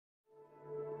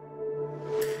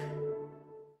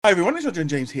Hi everyone, it's Roger and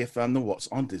James here from the What's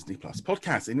on Disney Plus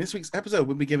podcast. In this week's episode,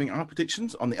 we'll be giving our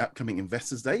predictions on the upcoming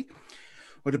Investors Day.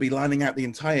 We'll be lining out the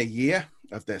entire year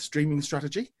of their streaming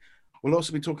strategy. We'll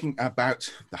also be talking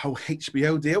about the whole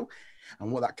HBO deal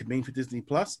and what that could mean for Disney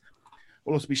Plus.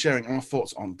 We'll also be sharing our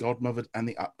thoughts on Godmothered and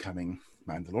the upcoming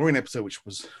Mandalorian episode, which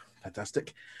was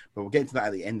fantastic. But we'll get into that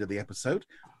at the end of the episode.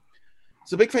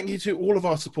 So, big thank you to all of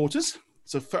our supporters.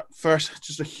 So, first,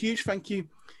 just a huge thank you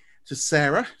to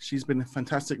Sarah. She's been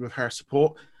fantastic with her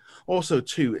support. Also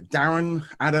to Darren,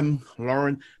 Adam,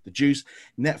 Lauren, the Juice,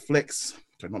 Netflix,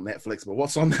 sorry, not Netflix, but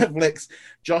What's on Netflix,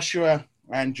 Joshua,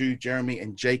 Andrew, Jeremy,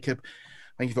 and Jacob.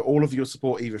 Thank you for all of your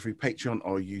support, either through Patreon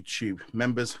or YouTube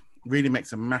members. Really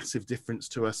makes a massive difference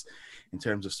to us in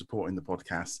terms of supporting the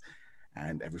podcast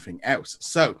and everything else.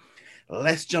 So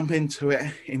let's jump into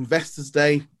it. Investors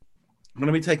Day going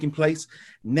to be taking place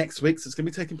next week. So it's going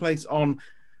to be taking place on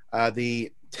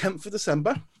the 10th of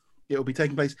December. It will be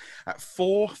taking place at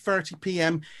 4:30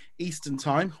 p.m. Eastern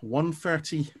Time,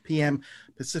 1:30 p.m.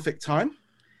 Pacific Time.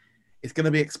 It's going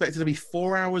to be expected to be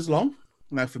 4 hours long.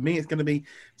 Now, for me, it's going to be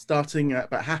starting at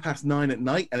about 9:30 at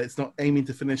night, and it's not aiming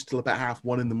to finish till about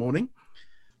 1:30 in the morning.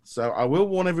 So I will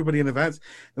warn everybody in advance.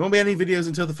 There won't be any videos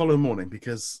until the following morning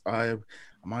because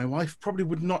my wife probably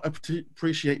would not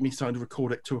appreciate me starting to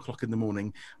record at 2:00 in the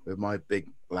morning with my big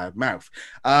loud mouth.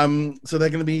 So they're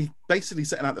going to be basically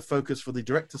setting out the focus for the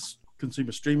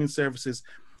direct-to-consumer streaming services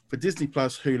for Disney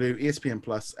Plus, Hulu, ESPN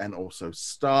Plus, and also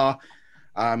Star.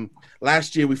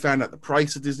 Last year we found out the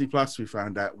price of Disney Plus. We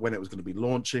found out when it was going to be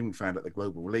launching. We found out the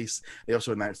global release. They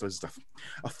also announced loads of stuff.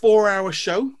 A 4-hour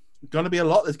show. Going to be a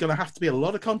lot. There's going to have to be a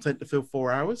lot of content to fill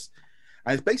 4 hours.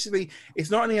 And it's basically, it's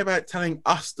not only about telling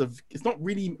us, it's not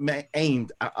really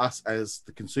aimed at us as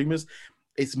the consumers.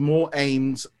 It's more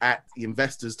aimed at the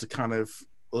investors to kind of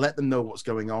let them know what's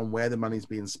going on, where the money's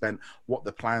being spent, what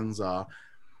the plans are.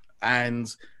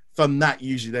 And from that,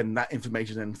 usually then that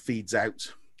information then feeds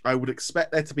out. I would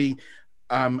expect there to be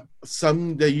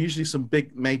usually some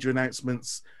big major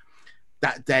announcements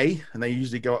that day, and they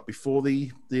usually go up before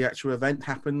the actual event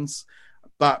happens.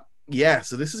 But yeah,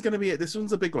 so this is going to be it. This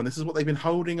one's a big one. This is what they've been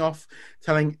holding off,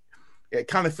 telling. It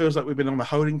kind of feels like we've been on a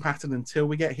holding pattern until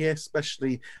we get here,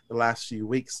 especially the last few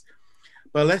weeks.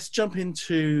 But let's jump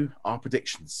into our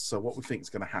predictions. So what we think is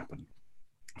going to happen.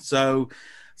 So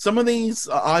some of these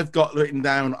I've got written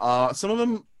down some of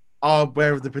them are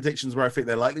where the predictions where I think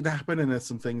they're likely to happen, and there's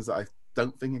some things that I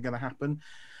don't think are going to happen.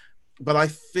 But I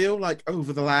feel like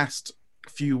over the last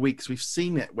few weeks we've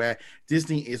seen it where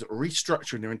Disney is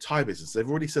restructuring their entire business. They've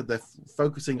already said they're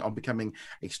focusing on becoming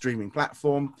a streaming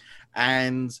platform,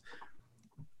 and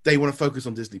they want to focus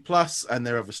on Disney Plus and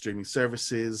their other streaming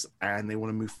services, and they want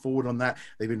to move forward on that.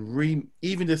 They've been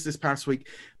even just this past week,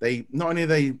 they not only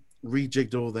they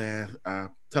rejigged all their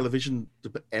television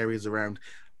areas around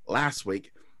last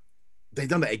week, they've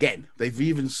done it again. They've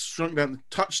even shrunk down.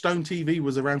 Touchstone TV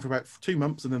was around for about 2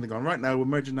 months, and then they've gone, right now, we're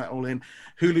merging that all in.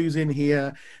 Hulu's in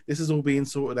here. This is all being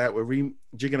sorted out. We're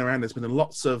rejigging around. There's been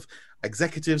lots of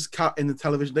executives cut in the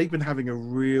television. They've been having a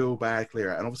real bad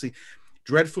clear out. And obviously,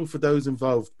 dreadful for those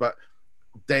involved, but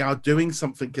they are doing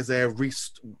something because they're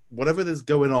whatever is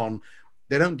going on,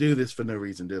 they don't do this for no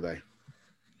reason, do they?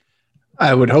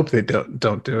 I would hope they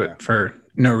don't do it for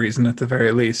no reason at the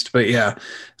very least. But yeah,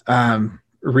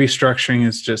 restructuring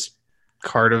is just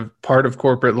part of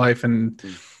corporate life, and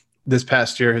this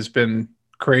past year has been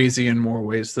crazy in more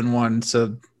ways than one.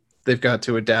 So they've got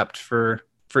to adapt for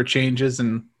changes,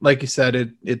 and like you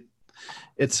said,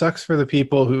 it sucks for the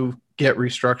people who get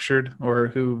restructured or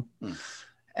who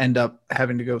end up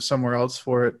having to go somewhere else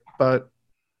for it. But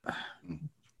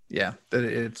yeah,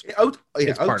 it's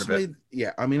part of it.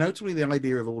 Yeah, I mean, ultimately, the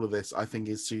idea of all of this, I think,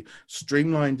 is to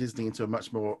streamline Disney into a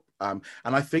much more. And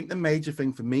I think the major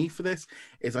thing for me for this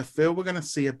is I feel we're going to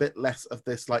see a bit less of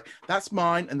this, like, that's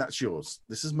mine and that's yours.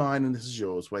 This is mine and this is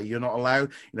yours, where you're not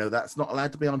allowed, that's not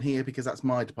allowed to be on here because that's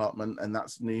my department and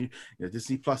that's new.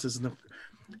 Disney Plus isn't.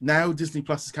 Now Disney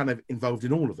Plus is kind of involved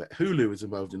in all of it. Hulu is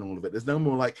involved in all of it. There's no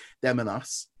more like them and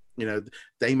us.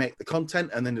 They make the content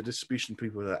and then the distribution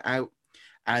people are out,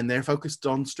 and they're focused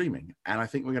on streaming. And I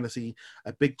think we're going to see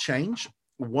a big change.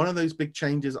 One of those big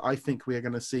changes I think we are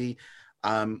going to see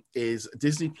is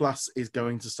Disney Plus is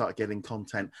going to start getting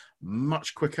content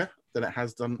much quicker than it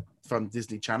has done from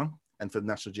Disney Channel and from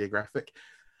National Geographic.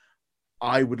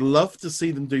 I would love to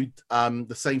see them do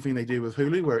the same thing they do with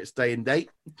Hulu, where it's day and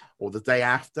date or the day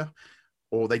after,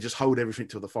 or they just hold everything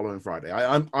till the following Friday.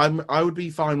 I would be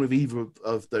fine with either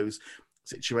of those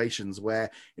situations where,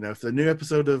 if the new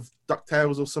episode of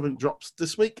DuckTales or something drops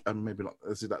this week, and maybe not,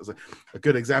 that's a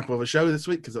good example of a show this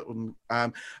week, because it wouldn't,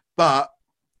 but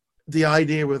the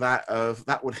idea with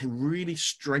that would really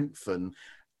strengthen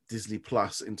Disney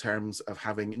Plus in terms of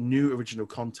having new original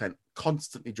content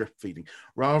constantly drip feeding,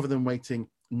 rather than waiting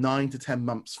 9 to 10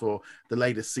 months for the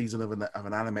latest season of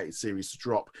an animated series to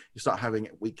drop. You start having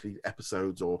weekly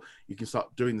episodes, or you can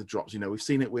start doing the drops. We've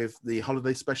seen it with the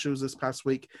holiday specials this past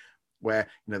week, where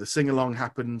the sing along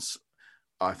happens.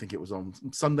 I think it was on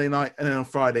Sunday night, and then on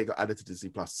Friday it got added to Disney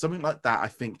Plus. Something like that. I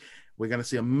think we're going to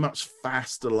see a much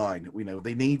faster line.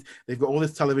 They've got all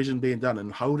this television being done,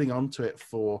 and holding on to it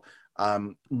for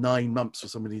 9 months for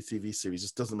some of these TV series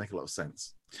just doesn't make a lot of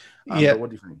sense. Yeah, what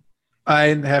do you think? I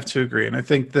have to agree, and I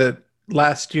think that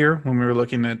last year when we were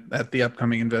looking at the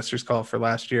upcoming investors call for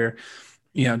last year,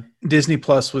 Disney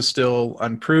Plus was still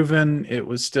unproven. It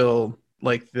was still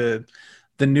like the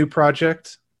new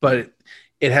project, but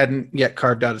it hadn't yet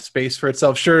carved out a space for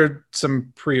itself. Sure,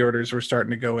 some pre-orders were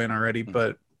starting to go in already,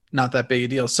 but not that big a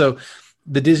deal. So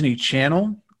the Disney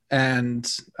Channel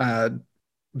and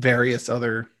various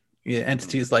other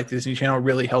entities like Disney Channel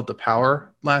really held the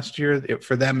power last year.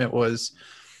 For them, it was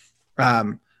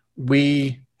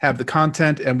we have the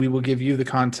content and we will give you the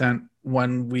content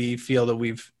when we feel that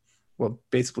we've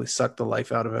basically sucked the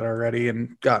life out of it already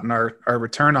and gotten our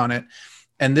return on it.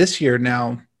 And this year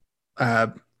now,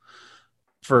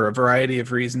 for a variety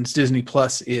of reasons, Disney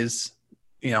Plus is,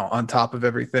 on top of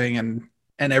everything,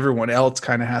 and everyone else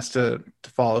kind of has to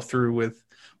follow through with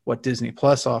what Disney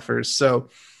Plus offers. So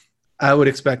I would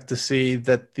expect to see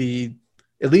that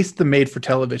at least the made for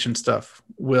television stuff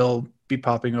will be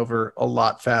popping over a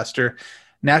lot faster.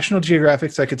 National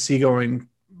Geographics, I could see going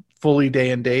fully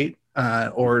day and date,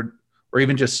 or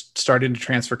even just starting to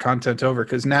transfer content over,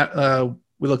 because now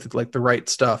we looked at like The Right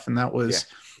Stuff, and that was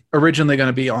originally going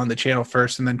to be on the channel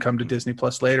first and then come to Disney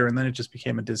Plus later, and then it just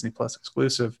became a Disney Plus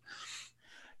exclusive.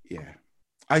 Yeah.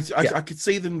 I could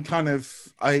see them kind of.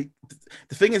 The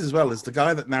thing is, as well, is the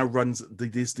guy that now runs the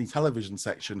Disney television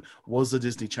section was the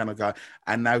Disney Channel guy,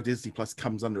 and now Disney Plus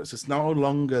comes under it. So it's no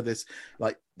longer this,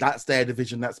 like, that's their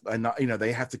division.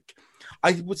 They have to.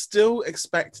 I would still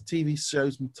expect TV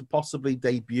shows to possibly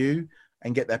debut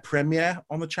and get their premiere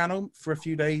on the channel for a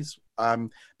few days. They're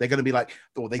going to be like,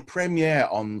 they premiere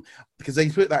on, because they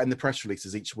put that in the press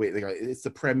releases each week. They go, it's the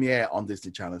premiere on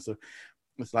Disney Channel. So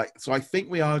it's like, so I think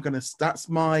we are going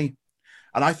to,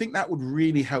 and I think that would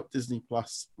really help Disney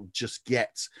Plus just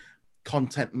get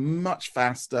content much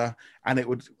faster. And it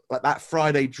would, like, that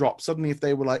Friday drop, suddenly if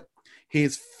they were like,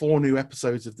 here's 4 new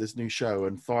episodes of this new show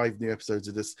and 5 new episodes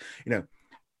of this,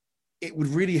 it would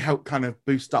really help kind of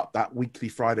boost up that weekly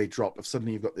Friday drop of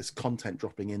suddenly you've got this content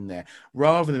dropping in there,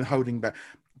 rather than holding back.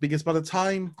 Because by the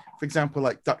time, for example,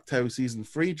 like DuckTales season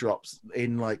 3 drops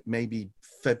in like maybe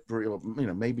February, or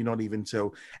maybe not even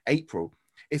till April,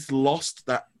 it's lost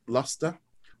that luster.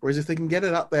 Whereas if they can get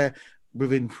it up there they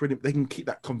can keep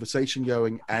that conversation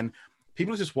going, and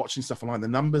people are just watching stuff online. The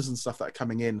numbers and stuff that are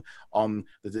coming in on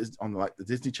the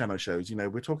Disney Channel shows,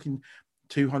 we're talking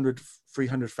 200,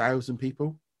 300,000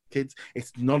 people. Kids,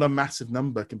 it's not a massive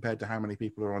number compared to how many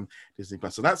people are on Disney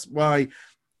Plus. So that's why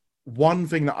one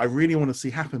thing that I really want to see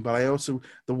happen, but I also,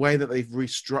 the way that they've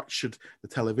restructured the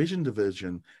television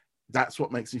division, that's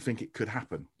what makes me think it could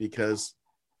happen, because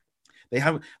they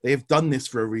have done this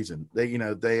for a reason.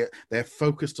 They're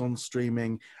focused on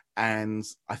streaming, and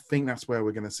I think that's where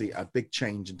we're going to see a big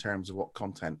change in terms of what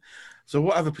content. So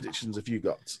what other predictions have you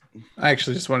got? I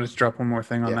actually just wanted to drop one more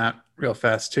thing on that real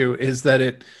fast too, is that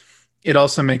it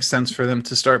also makes sense for them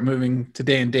to start moving to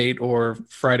day and date or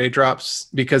Friday drops,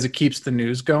 because it keeps the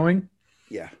news going.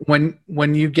 Yeah.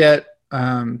 When you get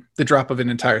the drop of an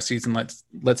entire season,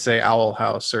 let's say Owl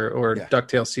House or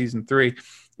DuckTales season 3,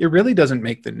 it really doesn't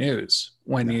make the news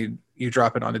when you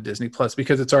drop it onto Disney Plus,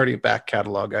 because it's already a back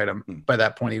catalog item by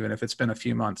that point, even if it's been a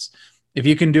few months. If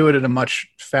you can do it at a much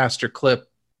faster clip,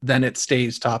 then it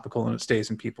stays topical and it stays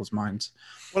in people's minds.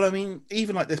 Well, I mean,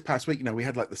 even like this past week, we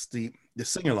had like the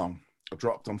sing-along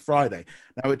dropped on Friday.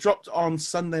 Now it dropped on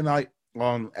Sunday night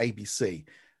on ABC,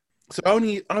 so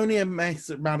only a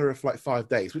matter of like 5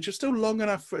 days, which is still long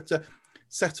enough for it to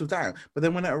settle down. But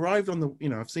then when it arrived on the,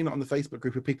 I've seen it on the Facebook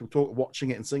group of people watching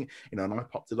it and singing, and I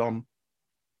popped it on.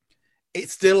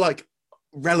 It's still like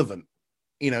relevant,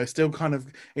 it's still kind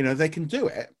of, they can do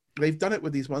it. They've done it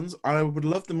with these ones. I would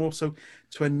love them also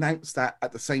to announce that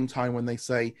at the same time when they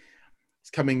say it's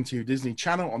coming to Disney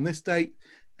Channel on this date,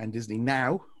 and Disney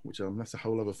Now, which that's a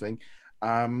whole other thing.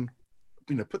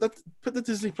 Put the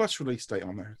Disney Plus release date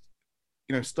on there.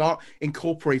 Start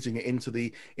incorporating it into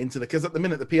because at the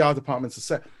minute the PR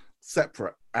departments are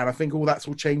separate, and I think all that's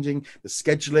all changing. The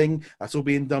scheduling, that's all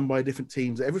being done by different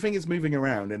teams. Everything is moving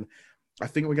around, and I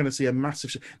think we're going to see a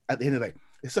massive at the end of the day.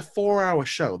 it's a 4-hour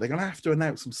show. They're going to have to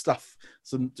announce some stuff,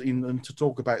 and to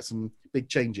talk about some big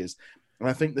changes. And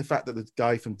I think the fact that the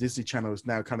guy from Disney Channel is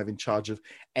now kind of in charge of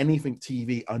anything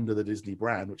TV under the Disney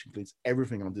brand, which includes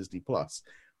everything on Disney Plus,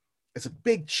 it's a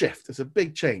big shift. It's a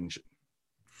big change.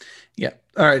 Yeah.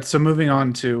 All right. So moving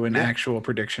on to an actual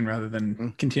prediction rather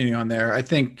than continuing on there, I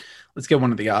think let's get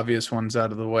one of the obvious ones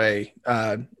out of the way.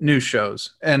 New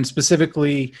shows, and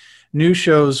specifically new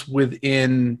shows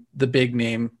within the big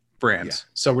name brands.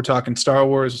 Yeah. So we're talking Star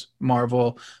Wars,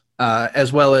 Marvel,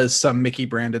 as well as some Mickey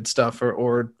branded stuff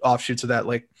or offshoots of that.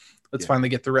 Like let's finally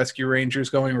get the Rescue Rangers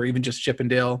going, or even just Chip and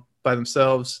Dale by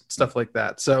themselves, stuff like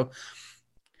that. So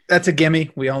that's a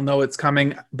gimme. We all know it's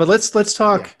coming, but let's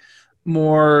talk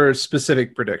more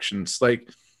specific predictions.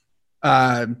 Like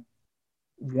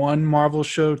one Marvel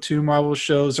show, two Marvel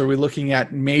shows. Are we looking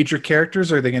at major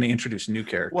characters, or are they going to introduce new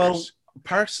characters? Well,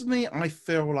 personally, I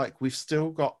feel like we've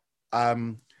still got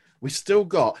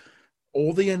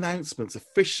all the announcements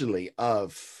officially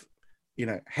of,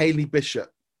 Haley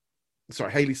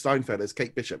Steinfeld as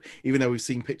Kate Bishop, even though we've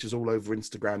seen pictures all over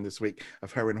Instagram this week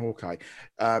of her in Hawkeye.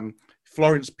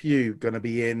 Florence Pugh going to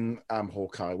be in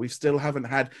Hawkeye. We still haven't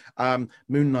had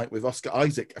Moon Knight with Oscar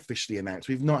Isaac officially announced.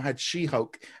 We've not had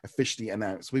She-Hulk officially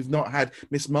announced. We've not had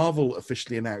Miss Marvel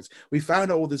officially announced. We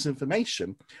found out all this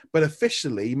information, but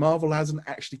officially Marvel hasn't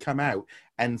actually come out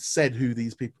and said who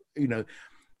these people,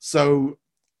 So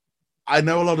I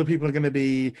know a lot of people are going to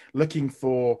be looking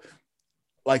for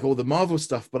like all the Marvel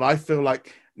stuff, but I feel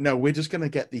like, no, we're just going to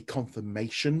get the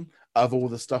confirmation of all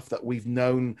the stuff that we've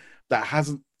known that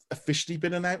hasn't officially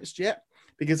been announced yet,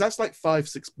 because that's like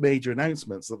 5-6 major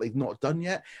announcements that they've not done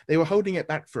yet. They were holding it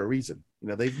back for a reason.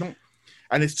 They've not,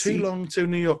 and it's too long to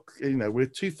New York. We're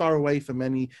too far away from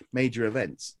any major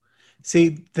events.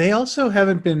 See, they also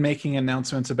haven't been making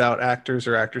announcements about actors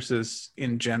or actresses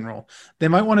in general. They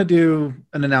might want to do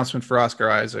an announcement for Oscar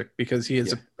Isaac because he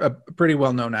is a pretty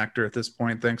well-known actor at this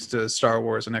point, thanks to Star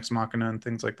Wars and Ex Machina and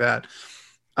things like that.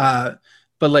 But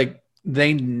like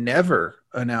they never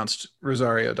announced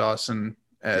Rosario Dawson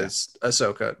as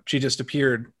Ahsoka. She just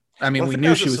appeared. I mean, we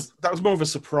knew she was. That was more of a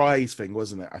surprise thing,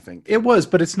 wasn't it? I think it was,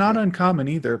 but it's not uncommon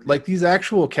either. Like these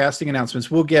actual casting announcements,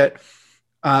 we'll get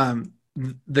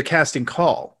the casting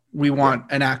call. We want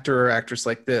an actor or actress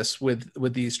like this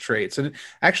with these traits. And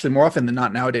actually, more often than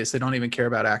not nowadays, they don't even care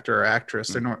about actor or actress.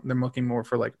 They're looking more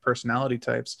for like personality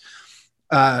types.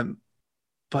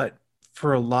 But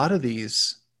for a lot of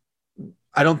these,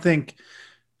 I don't think,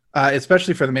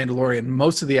 especially for The Mandalorian,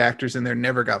 most of the actors in there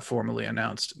never got formally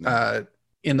announced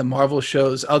in the Marvel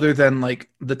shows, other than like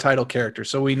the title character.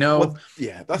 So we know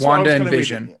that's Wanda and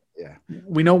Vision.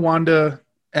 We know Wanda.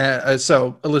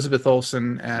 So Elizabeth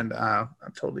Olsen and I'm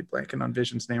totally blanking on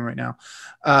Vision's name right now.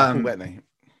 Paul Bettany.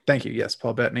 Thank you. Yes,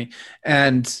 Paul Bettany.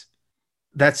 And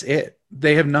that's it.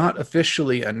 They have not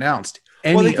officially announced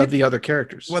any of the other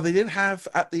characters. Well, they did have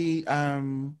at the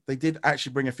they did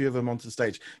actually bring a few of them onto the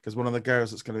stage, because one of the girls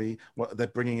that's going to be they're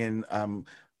bringing in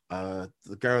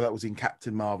the girl that was in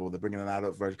Captain Marvel. They're bringing an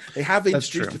adult version. They have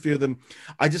introduced a few of them.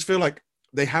 I just feel like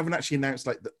they haven't actually announced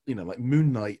like like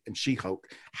Moon Knight and She-Hulk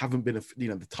haven't been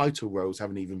the title roles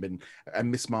haven't even been, and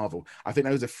Miss Marvel. I think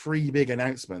those are 3 big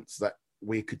announcements that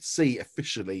we could see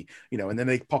officially, and then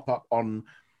they pop up on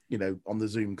on the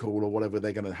Zoom call or whatever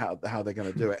they're gonna how they're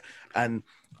gonna do it. And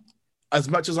as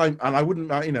much as I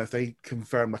wouldn't if they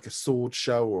confirm like a sword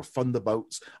show or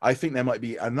Thunderbolts, I think there might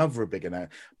be another big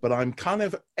announcement. But I'm kind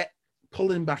of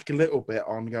pulling back a little bit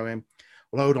on going,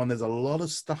 well, hold on, there's a lot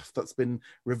of stuff that's been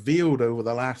revealed over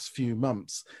the last few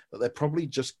months that they're probably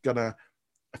just gonna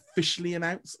officially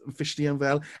announce, officially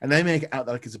unveil, and they make it out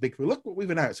like it's a big thing. Look what we've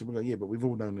announced. And we're going, but we've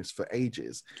all known this for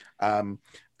ages.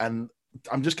 And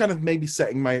I'm just kind of maybe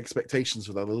setting my expectations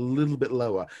for that a little bit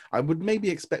lower. I would maybe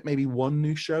expect maybe 1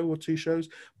 new show or 2 shows,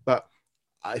 but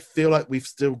I feel like we've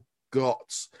still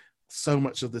got so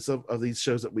much of these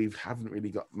shows that we haven't really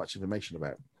got much information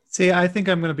about. See, I think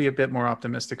I'm going to be a bit more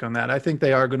optimistic on that. I think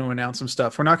they are going to announce some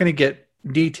stuff. We're not going to get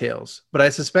details, but I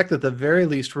suspect at the very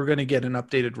least we're going to get an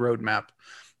updated roadmap,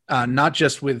 not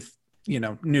just with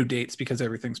new dates because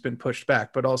everything's been pushed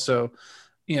back, but also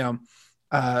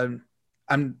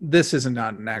this isn't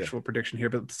not an actual prediction here,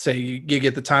 but say you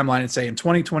get the timeline and say in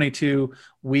 2022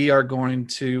 we are going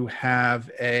to have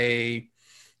a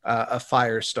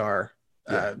Firestar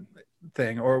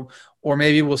thing, or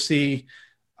maybe we'll see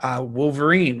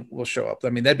Wolverine will show up. I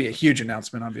mean, that'd be a huge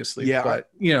announcement, obviously. Yeah, but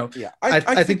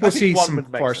I think we'll see some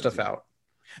far stuff out.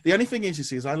 The only thing is, you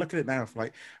see, is I look at it now,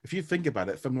 if you think about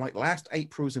it, from like last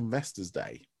April's Investors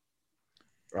Day,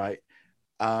 right?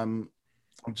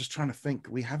 I'm just trying to think.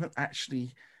 We haven't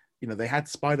actually they had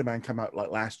Spider-Man come out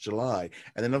like last July,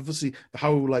 and then obviously the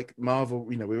whole like Marvel,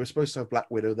 we were supposed to have Black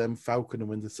Widow, then Falcon and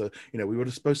Winter, so we were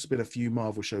supposed to be a few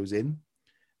Marvel shows in.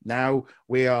 Now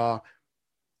we are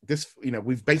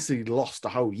we've basically lost a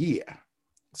whole year,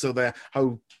 so the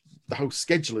whole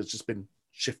schedule has just been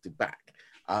shifted back.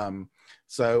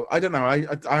 So I don't know.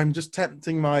 I'm just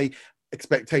tempting my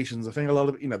expectations. I think a lot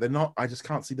of they're not. I just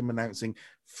can't see them announcing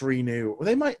 3 new. Or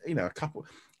they might, a couple.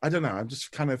 I don't know. I'm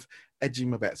just kind of edging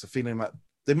my bets. So feeling like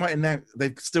they might announce.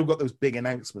 They've still got those big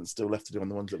announcements still left to do on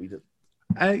the ones that we did.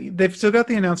 They've still got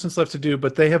the announcements left to do,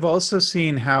 but they have also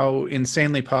seen how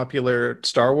insanely popular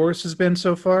Star Wars has been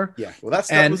so far. Yeah, well,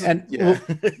 well,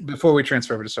 before we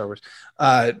transfer over to Star Wars,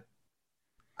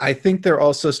 I think they're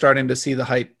also starting to see the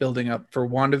hype building up for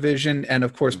WandaVision, and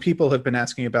of course, people have been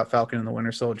asking about Falcon and the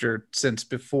Winter Soldier since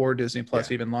before Disney Plus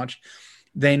even launched.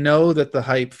 They know that the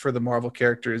hype for the Marvel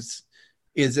characters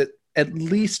is at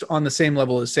least on the same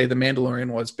level as, say, The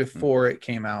Mandalorian was before it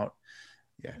came out.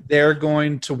 Yeah, they're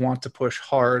going to want to push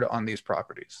hard on these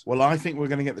properties. Well, I think we're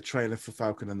going to get the trailer for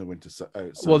Falcon and the Winter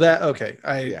Soldier.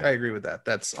 I agree with that.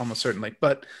 That's almost certainly.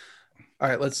 But all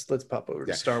right, let's pop over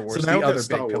to Star Wars, so the other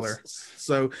big pillar.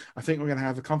 So I think we're going to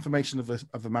have a confirmation of a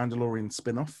Mandalorian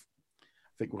spin-off. I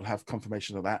think we'll have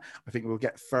confirmation of that. I think we'll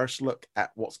get first look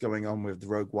at what's going on with the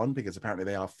Rogue One, because apparently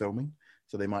they are filming,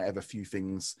 so they might have a few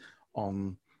things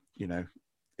on,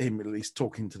 him at least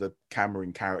talking to the camera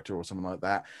in character or something like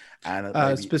that.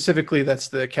 And specifically, that's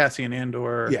the Cassian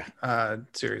Andor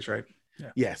series, right?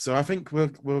 Yeah, so I think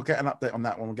we'll get an update on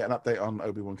that one. We'll get an update on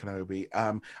Obi-Wan Kenobi.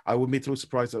 I wouldn't be at all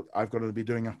surprised that I've got to be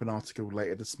doing up an article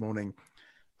later this morning.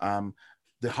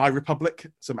 The High Republic,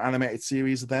 some animated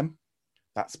series of them.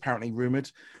 That's apparently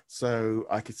rumored. So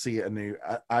I could see a new.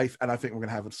 I think we're going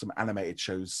to have some animated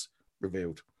shows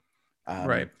revealed.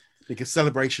 Right. Because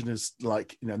Celebration is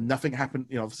like, nothing happened.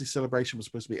 Obviously Celebration was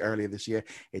supposed to be earlier this year.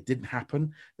 It didn't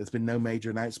happen. There's been no major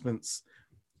announcements.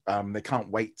 They can't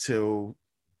wait till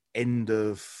end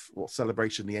of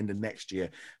Celebration, the end of next year.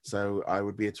 So I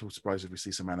would be at all surprised if we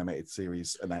see some animated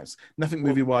series announced. Nothing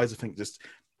movie wise. I think just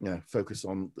focus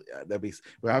on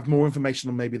we'll have more information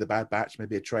on maybe the Bad Batch,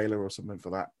 maybe a trailer or something for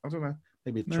that. I don't know.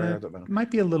 Maybe a trailer. I don't know.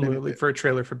 Might be a little early for a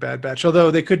trailer for Bad Batch,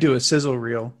 although they could do a sizzle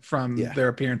reel from their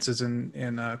appearances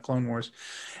in Clone Wars.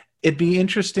 It'd be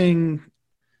interesting.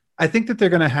 I think that they're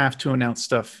going to have to announce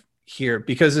stuff here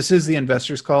because this is the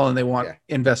investors' call, and they want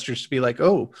investors to be like,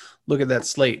 "Oh, look at that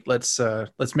slate. Let's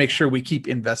make sure we keep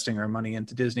investing our money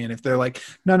into Disney." And if they're like,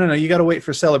 "No, you got to wait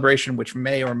for Celebration, which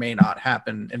may or may not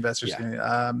happen," investors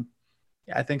can.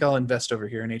 I think I'll invest over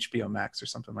here in HBO Max or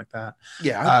something like that.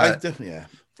 Yeah, I definitely.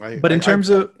 But in terms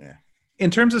of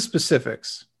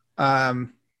specifics,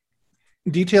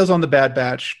 details on the Bad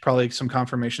Batch, probably some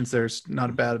confirmations. There's not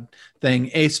a bad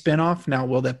thing. A spinoff. Now,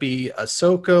 will that be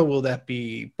Ahsoka? Will that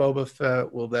be Boba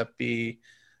Fett? Will that be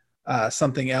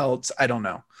something else? I don't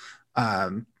know.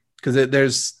 Because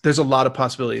there's a lot of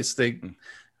possibilities.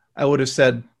 I would have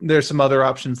said there's some other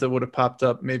options that would have popped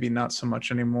up. Maybe not so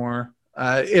much anymore.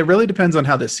 It really depends on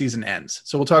how this season ends.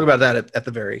 So we'll talk about that at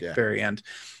the very end.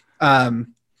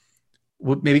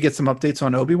 We'll maybe get some updates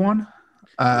on Obi-Wan.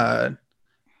 And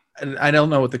I don't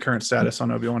know what the current status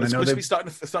on Obi-Wan. It's I know supposed to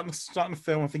be starting to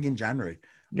film, I think, in January.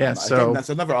 Yeah, so again, that's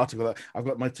another article that I've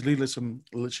got my to-do list from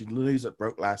literally news that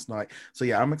broke last night. So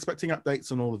yeah, I'm expecting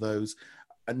updates on all of those.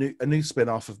 A new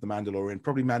spin-off of The Mandalorian,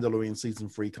 probably Mandalorian season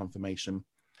 3 confirmation.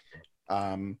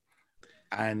 And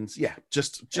yeah,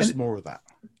 just more of that.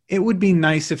 It would be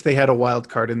nice if they had a wild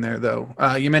card in there, though.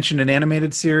 You mentioned an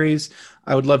animated series.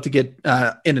 I would love to get,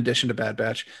 in addition to Bad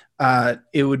Batch,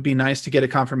 it would be nice to get a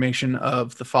confirmation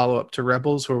of the follow-up to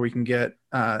Rebels, where we can get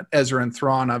Ezra and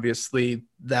Thrawn. Obviously,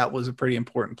 that was a pretty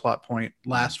important plot point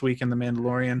last week in The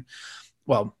Mandalorian.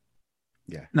 Well,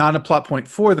 not a plot point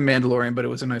for The Mandalorian, but it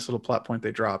was a nice little plot point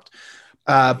they dropped.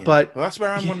 But that's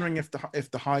where I'm wondering if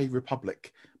the High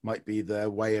Republic might be the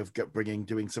way of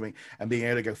doing something and being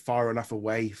able to go far enough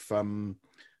away from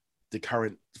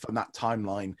that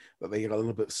timeline that they get a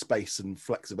little bit of space and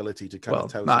flexibility to kind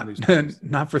of tell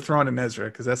not for Thrawn and Ezra,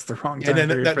 because that's the wrong time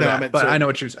period for that. But I know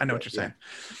what you're saying.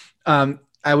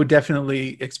 I would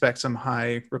definitely expect some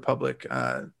High Republic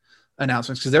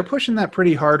announcements, because they're pushing that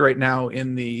pretty hard right now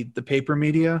in the paper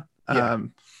media,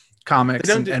 comics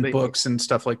and books and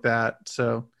stuff like that.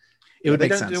 So it would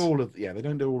make sense. They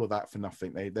don't do all of that for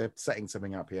nothing. They're setting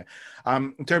something up here.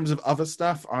 In terms of other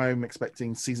stuff, I'm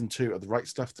expecting season 2 of The Right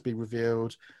Stuff to be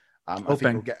revealed. I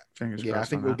think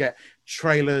we'll get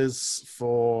trailers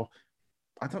for.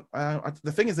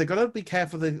 The thing is, they've got to be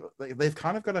careful. They've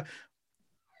kind of got to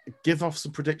give off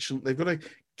some prediction. They've got to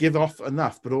give off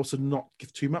enough, but also not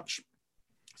give too much.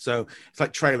 So it's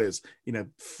like trailers,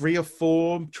 3 or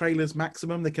 4 trailers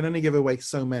maximum. They can only give away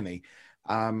so many.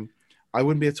 I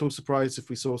wouldn't be at all surprised if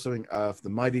we saw something of the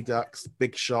Mighty Ducks,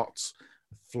 Big Shots,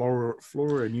 Flora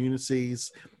and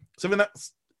Ulysses, something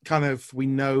that's kind of we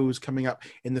know is coming up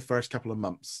in the first couple of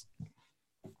months.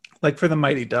 Like for the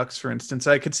Mighty Ducks, for instance,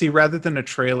 I could see rather than a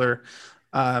trailer,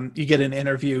 you get an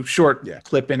interview, short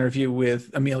clip interview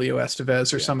with Emilio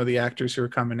Estevez or some of the actors who are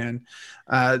coming in.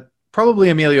 Probably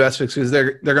Emilio Estevez because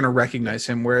they're going to recognize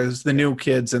him, whereas the new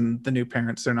kids and the new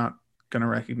parents, they're not going to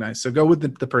recognize. So go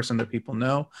with the person that people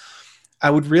know. I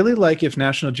would really like if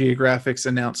National Geographic's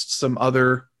announced some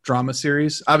other drama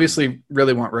series. Obviously,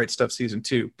 really want Right Stuff season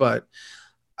 2, but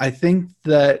I think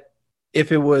that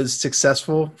if it was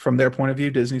successful from their point of view,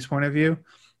 Disney's point of view,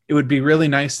 it would be really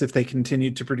nice if they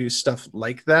continued to produce stuff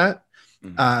like that.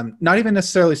 Not even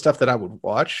necessarily stuff that I would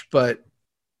watch, but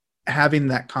having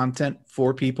that content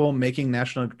for people, making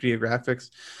National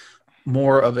Geographic's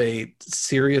more of a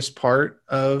serious part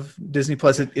of Disney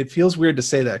Plus. It feels weird to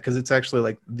say that because it's actually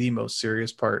like the most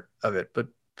serious part of it, but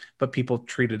people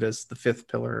treat it as the 5th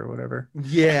pillar or whatever.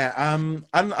 Yeah. And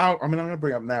I'm going to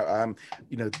bring up now,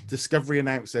 Discovery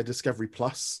announced their Discovery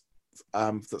Plus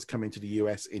that's coming to the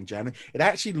US in January. It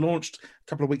actually launched a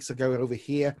couple of weeks ago over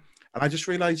here. And I just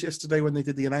realized yesterday when they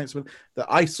did the announcement that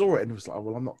I saw it and was like, oh,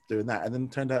 well, I'm not doing that. And then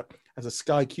it turned out as a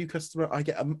Sky Q customer, I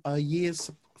get a year's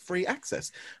free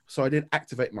access. So I did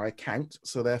activate my account.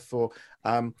 So therefore,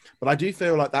 but I do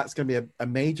feel like that's going to be a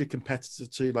major competitor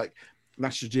to like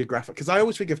National Geographic. Because I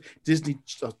always think of Disney,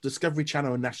 Discovery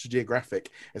Channel and National Geographic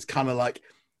as kind of like,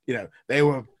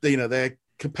 they're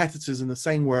competitors in the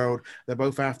same world. They're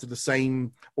both after the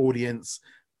same audience.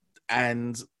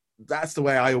 And that's the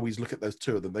way I always look at those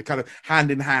two of them. They're kind of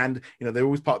hand in hand. They're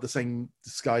always part of the same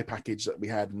Sky package that we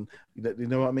had. And you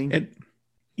know what I mean?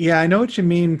 Yeah, I know what you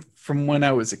mean from when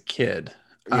I was a kid.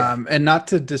 Yeah. And not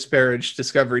to disparage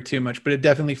Discovery too much, but it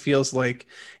definitely feels like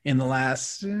in the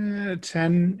last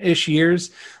 10-ish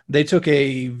years, they took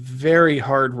a very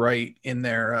hard right in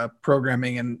their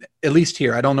programming. And at least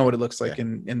here, I don't know what it looks like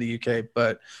in the UK,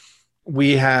 but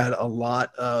we had a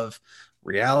lot of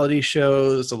reality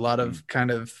shows, a lot of kind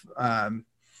of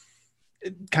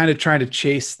trying to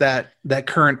chase that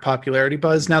current popularity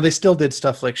buzz. Now they still did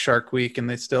stuff like Shark Week and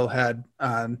they still had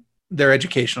their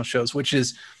educational shows, which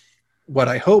is what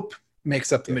I hope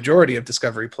makes up the majority of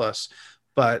Discovery Plus.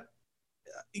 But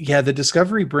yeah, the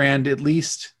Discovery brand, at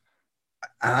least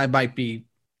I might be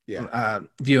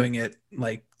viewing it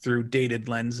like through dated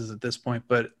lenses at this point,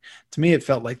 but to me it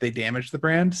felt like they damaged the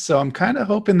brand. So I'm kind of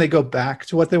hoping they go back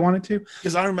to what they wanted to.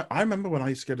 Because I remember when I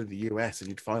used to go to the US and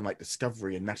you'd find like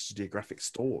Discovery and National Geographic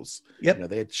stores. Yep.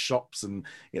 They had shops and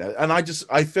and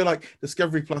I feel like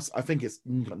Discovery Plus, I think it's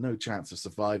got no chance of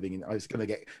surviving and it's going to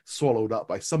get swallowed up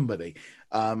by somebody.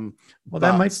 Well,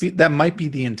 that might be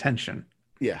the intention.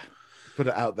 Yeah. Put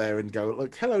it out there and go,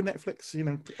 look, hello Netflix,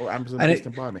 or Amazon, please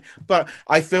can buy me. But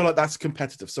I feel like that's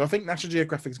competitive. So I think National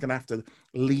Geographic is going to have to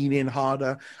lean in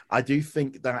harder. I do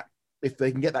think that if they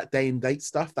can get that day and date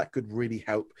stuff, that could really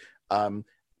help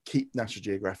keep National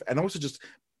Geographic, and also just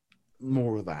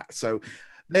more of that. So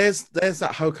there's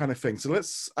that whole kind of thing. So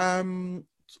let's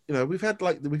we've got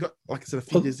like I said, a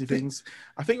few Disney things.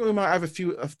 I think we might have a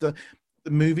few of the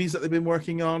movies that they've been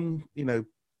working on.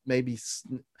 Maybe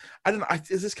I don't know.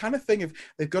 Is this kind of thing if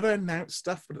they've got to announce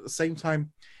stuff, but at the same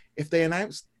time, if they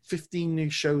announce 15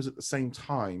 new shows at the same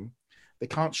time, they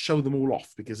can't show them all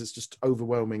off because it's just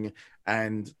overwhelming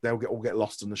and they'll all get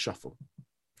lost in the shuffle.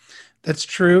 That's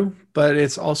true, but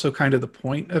it's also kind of the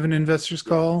point of an investor's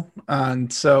call.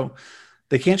 And so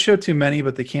they can't show too many,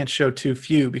 but they can't show too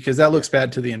few because that looks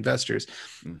bad to the investors.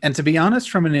 And to be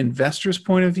honest, from an investor's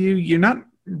point of view, you're not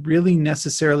really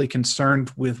necessarily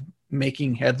concerned with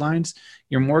making headlines.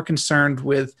 You're more concerned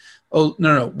with, oh,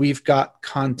 no, we've got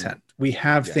content. We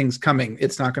have things coming.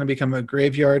 It's not going to become a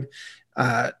graveyard.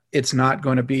 It's not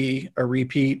going to be a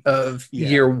repeat of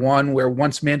year one, where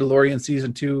once Mandalorian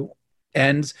season 2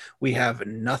 ends, we have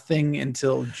nothing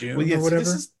until June or whatever.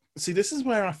 This is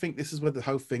where I think this is where the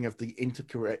whole thing of the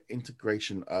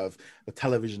integration of the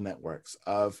television networks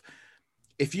of,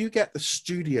 if you get the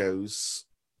studios,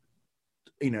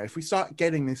 if we start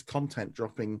getting this content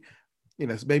dropping,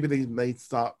 maybe they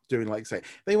start doing, like, say,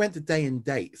 they went to day and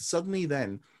date. Suddenly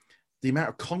then the amount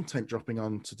of content dropping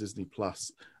onto Disney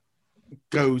Plus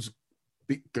goes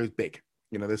big.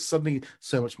 There's suddenly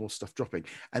so much more stuff dropping.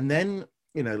 And then,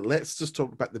 let's just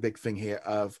talk about the big thing here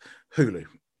of Hulu.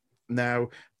 Now,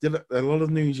 there a lot of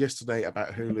news yesterday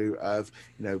about Hulu of,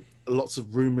 lots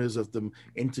of rumors of them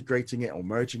integrating it or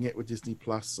merging it with Disney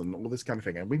Plus and all this kind of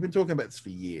thing. And we've been talking about this for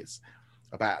years.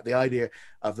 about the idea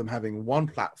of them having one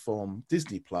platform,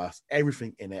 Disney Plus,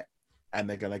 everything in it, and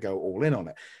they're going to go all in on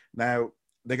it. Now,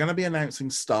 they're going to be announcing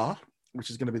Star, which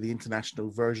is going to be the international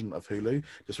version of Hulu,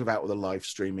 just without all the live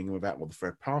streaming and without all the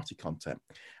third-party content.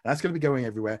 And that's going to be going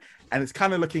everywhere. And it's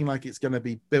kind of looking like it's going to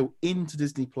be built into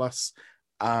Disney Plus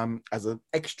as an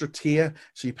extra tier.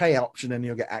 So you pay option and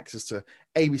you'll get access to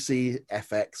ABC,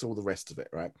 FX, all the rest of it,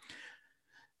 right?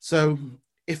 So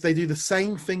if they do the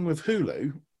same thing with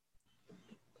Hulu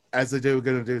as they do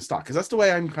going to do Star, because that's the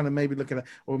way I'm kind of maybe looking at,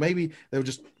 or maybe they'll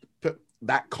just put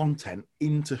that content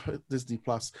into Disney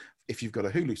Plus. If you've got a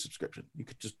Hulu subscription, you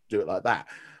could just do it like that.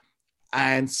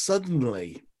 And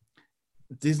suddenly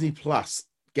Disney Plus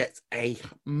gets a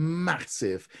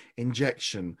massive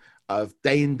injection of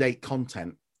day and date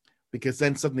content, because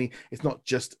then suddenly it's not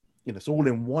just, it's all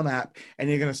in one app, and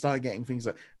you're going to start getting things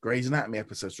like Grey's Anatomy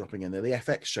episodes dropping in there, the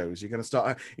FX shows. You're going to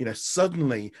start,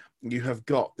 suddenly you have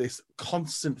got this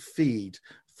constant feed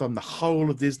from the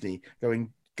whole of Disney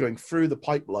going through the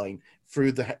pipeline,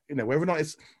 through the, whether or not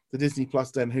it's the Disney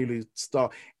Plus, then Hulu, Star,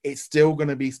 it's still going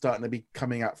to be starting to be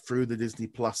coming out through the Disney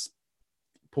Plus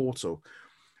portal.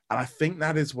 And I think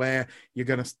that is where you're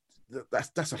going to,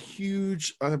 that's a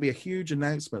huge, that'll be a huge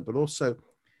announcement. But also,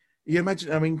 can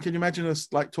you imagine us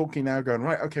like talking now going,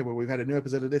 right, okay, well, we've had a new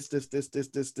episode of this,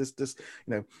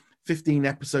 15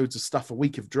 episodes of stuff a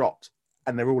week have dropped,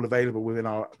 and they're all available within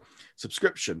our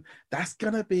subscription. That's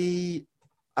going to be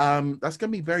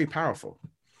very powerful.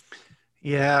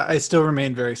 Yeah, I still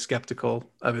remain very skeptical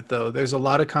of it, though. There's a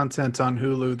lot of content on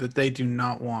Hulu that they do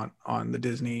not want on the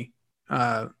Disney,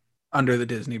 under the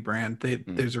Disney brand.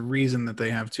 There's a reason that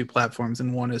they have two platforms,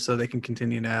 and one is so they can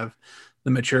continue to have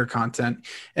the mature content.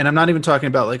 And I'm not even talking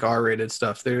about like R-rated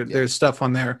stuff. There's stuff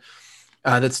on there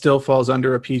that still falls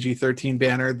under a PG-13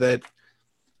 banner that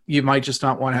you might just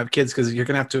not want to have kids, because you're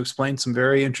going to have to explain some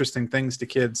very interesting things to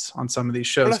kids on some of these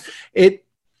shows.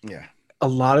 A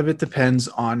lot of it depends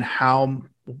on how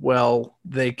well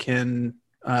they can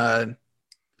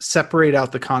separate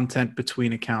out the content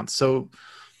between accounts. So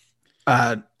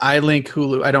I link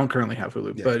Hulu. I don't currently have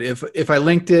Hulu, but if I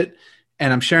linked it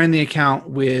and I'm sharing the account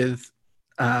with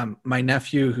my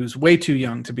nephew, who's way too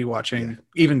young to be watching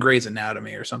even Grey's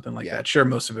Anatomy or something like that. Sure,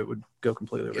 most of it would go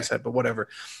completely over his head, but whatever.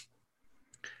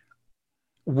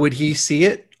 Would he see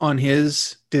it on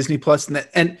his Disney Plus?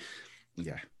 And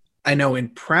I know in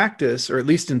practice, or at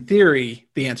least in theory,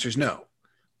 the answer is no.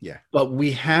 Yeah. But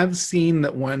we have seen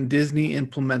that when Disney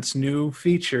implements new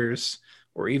features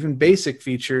or even basic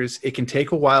features, it can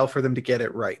take a while for them to get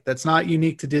it right. That's not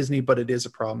unique to Disney, but it is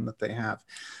a problem that they have.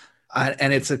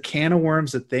 And it's a can of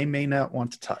worms that they may not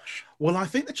want to touch. Well, I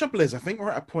think the trouble is, I think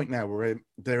we're at a point now where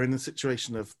they're in the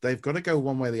situation of they've got to go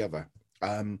one way or the other.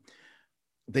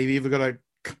 They've either got to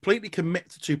completely commit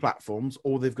to two platforms,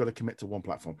 or they've got to commit to one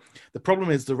platform. The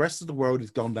problem is the rest of the world has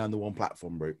gone down the one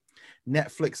platform route.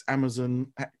 Netflix,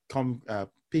 Amazon,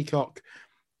 Peacock,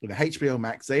 HBO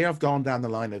Max, they have gone down the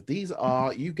line of these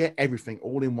are, you get everything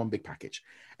all in one big package.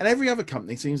 And every other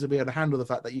company seems to be able to handle the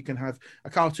fact that you can have a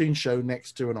cartoon show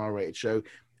next to an R-rated show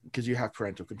because you have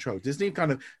parental control. Disney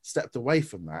kind of stepped away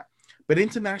from that, but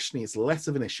internationally it's less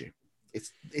of an issue.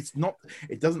 It's not,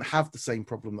 it doesn't have the same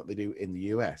problem that they do in the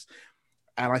US.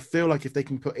 And I feel like if they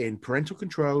can put in parental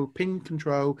control, pin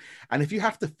control, and if you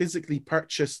have to physically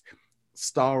purchase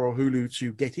Star or Hulu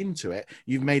to get into it,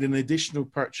 you've made an additional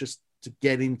purchase to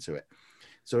get into it.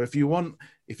 So if you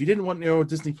didn't want your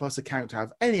Disney Plus account to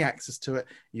have any access to it,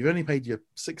 you've only paid your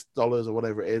 $6 or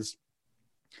whatever it is,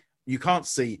 you can't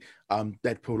see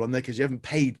Deadpool on there because you haven't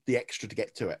paid the extra to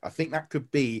get to it. I think that could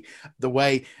be the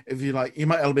way. If you like, you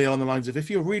might be on the lines of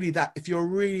if you're really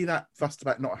that fussed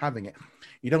about not having it,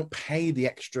 you don't pay the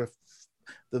extra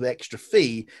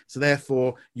fee, so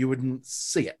therefore you wouldn't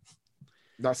see it.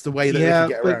 That's the way that they can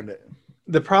get around it.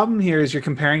 The problem here is you're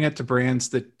comparing it to brands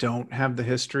that don't have the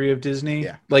history of Disney.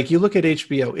 Yeah. Like you look at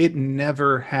HBO, it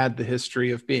never had the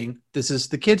history of being, this is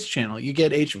the kids channel. You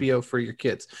get HBO for your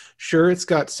kids. Sure, it's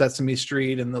got Sesame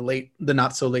Street and the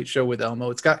Not So Late Show with Elmo.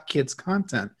 It's got kids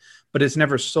content, but it's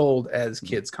never sold as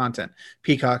kids content.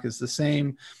 Peacock is the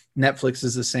same. Netflix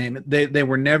is the same. They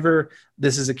were never,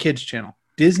 this is a kids channel.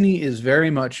 Disney is very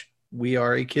much, we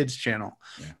are a kids channel.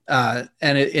 Yeah.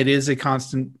 And it is a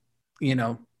constant,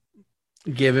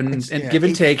 give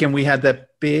and take. And we had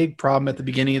that big problem at the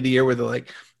beginning of the year where they're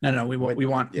like, no, we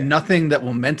want nothing that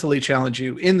will mentally challenge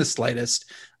you in the slightest.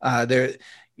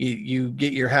 You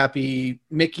get your happy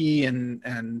Mickey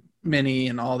and Minnie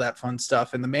and all that fun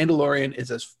stuff. And The Mandalorian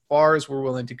is as far as we're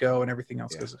willing to go, and everything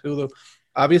else goes to Hulu.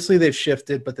 Obviously they've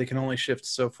shifted, but they can only shift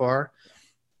so far.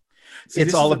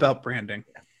 It's all about branding.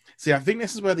 See, I think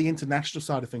this is where the international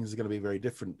side of things is going to be very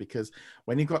different, because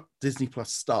when you've got Disney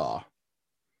Plus Star,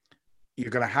 you're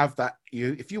going to have that.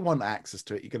 If you want access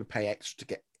to it, you're going to pay extra to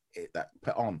get that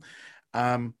put on.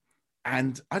 And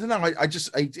I don't know.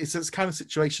 It's this kind of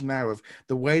situation now of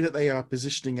the way that they are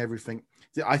positioning everything.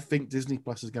 I think Disney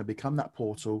Plus is going to become that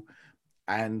portal,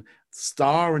 and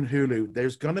Star and Hulu,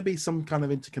 there's going to be some kind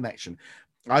of interconnection.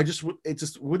 It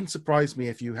just wouldn't surprise me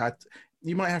if you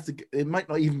might have to. It might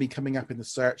not even be coming up in the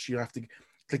search. You have to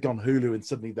click on Hulu, and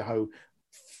suddenly the whole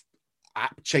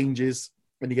app changes,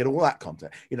 and you get all that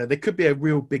content. There could be a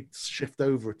real big shift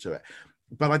over to it.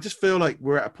 But I just feel like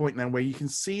we're at a point now where you can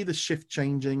see the shift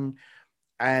changing,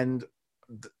 and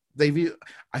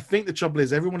I think the trouble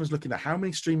is everyone is looking at how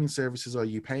many streaming services are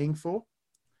you paying for,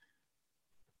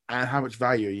 and how much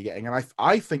value are you getting. And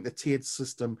I think the tiered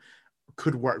system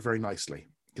could work very nicely,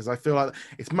 because I feel like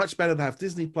it's much better to have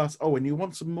Disney Plus. Oh, and you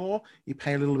want some more, you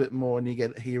pay a little bit more, and you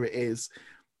get here it is,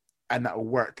 and that will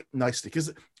work nicely.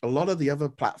 Because a lot of the other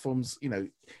platforms,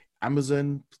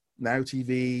 Amazon, Now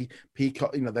TV,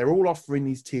 Peacock, they're all offering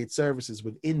these tiered services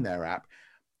within their app.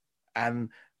 And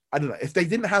I don't know, if they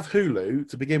didn't have Hulu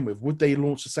to begin with, would they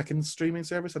launch a second streaming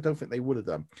service? I don't think they would have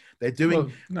done. They're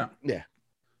doing, no. Yeah.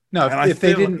 No, if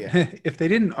they didn't, if they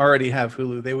didn't already have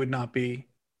Hulu, they would not be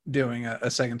doing a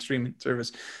second streaming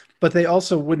service. But they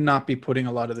also would not be putting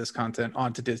a lot of this content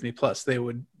onto Disney Plus. They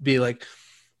would be like,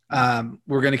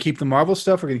 we're going to keep the Marvel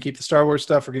stuff, we're going to keep the Star Wars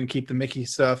stuff, we're going to keep the Mickey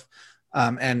stuff,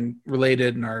 and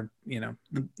related, and our,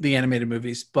 the animated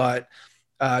movies. But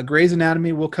Grey's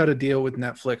Anatomy, we'll cut a deal with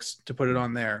Netflix to put it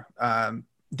on there.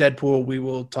 Deadpool, we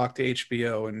will talk to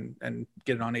HBO and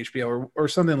get it on HBO or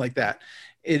something like that.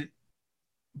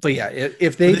 But yeah,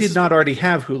 if they did not already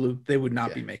have Hulu, they would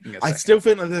not be making it. I still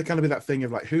think that there's going to be that thing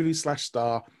of like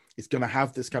Hulu/Star is going to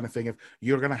have this kind of thing of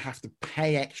you're going to have to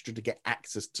pay extra to get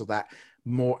access to that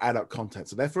more adult content.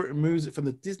 So therefore it removes it from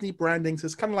the Disney branding. So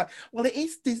it's kind of like, well,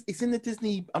 it's in the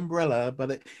Disney umbrella,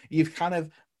 but you've had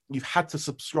to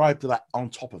subscribe to that on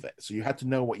top of it. So you had to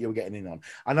know what you were getting in on.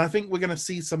 And I think we're going to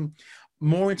see some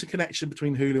more interconnection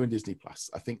between Hulu and Disney Plus.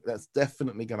 I think that's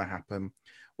definitely going to happen.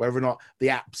 Whether or not the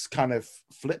apps kind of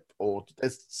flip, or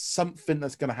there's something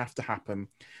that's going to have to happen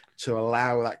to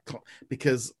allow that,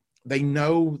 because they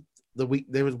know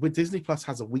with Disney Plus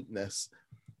has a weakness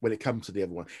when it comes to the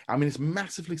other one. I mean, it's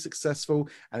massively successful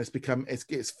and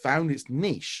it's found its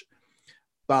niche,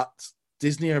 but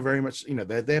Disney are very much,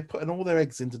 they're putting all their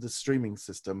eggs into the streaming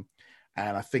system.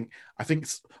 And I think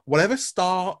whatever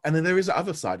Star, and then there is the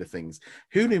other side of things.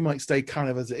 Hulu might stay kind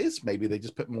of as it is. Maybe they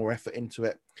just put more effort into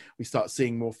it. We start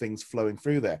seeing more things flowing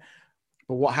through there.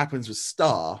 But what happens with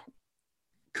Star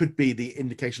could be the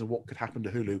indication of what could happen to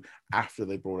Hulu after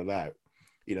they brought it out.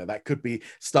 That could be,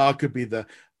 Star could be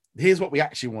here's what we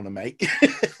actually want to make.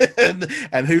 and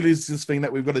Hulu's this thing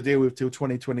that we've got to deal with till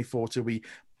 2024 till we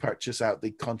purchase out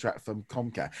the contract from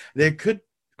Comcast.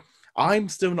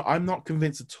 I'm not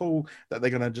convinced at all that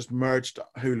they're going to just merge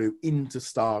Hulu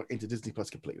into Disney Plus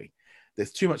completely.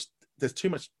 There's too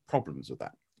much problems with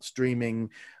that. Streaming,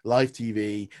 live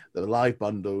TV, the live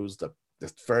bundles, the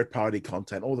third party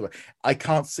content, all the way. I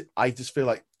just feel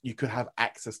like you could have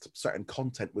access to certain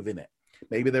content within it.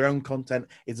 Maybe their own content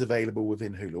is available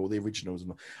within Hulu, or the originals.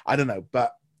 I don't know,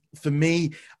 but for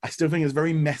me, I still think it's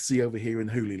very messy over here in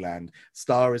Hulu land.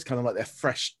 Star is kind of like their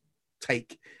fresh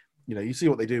take. You see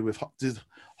what they do with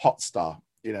Hotstar.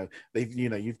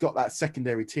 You've got that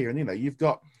secondary tier, and you've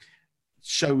got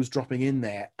shows dropping in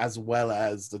there as well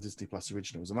as the Disney Plus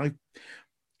originals. And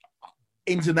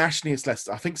internationally, it's less.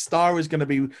 I think Star is going to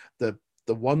be the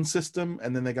one system,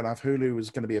 and then they're going to have Hulu is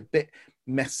going to be a bit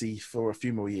messy for a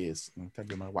few more years.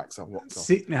 I'll my wax on wax off.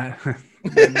 See, nah,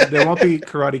 there won't be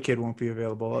Karate Kid won't be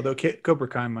available, although Cobra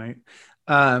Kai might.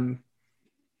 Now,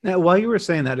 while you were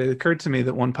saying that, it occurred to me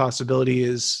that one possibility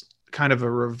is kind of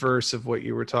a reverse of what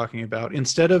you were talking about.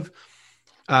 Instead of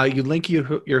you link your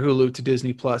Hulu to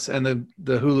Disney Plus, and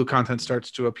the Hulu content starts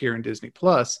to appear in Disney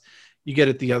Plus, you get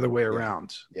it the other way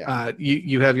around. Yeah.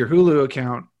 You have your Hulu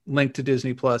account linked to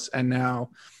Disney Plus, and now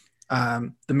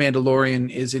The Mandalorian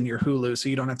is in your Hulu, so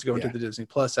you don't have to go into the Disney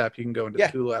Plus app. You can go into the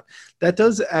Hulu app. That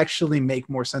does actually make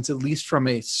more sense, at least from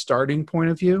a starting point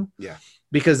of view. Yeah.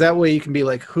 Because that way you can be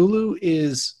like, Hulu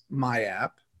is my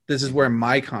app. This is where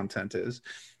my content is.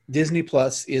 Disney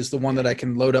Plus is the one that I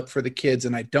can load up for the kids,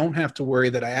 and I don't have to worry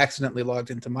that I accidentally logged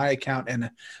into my account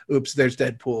and oops, there's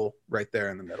Deadpool right there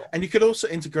in the middle. And you could also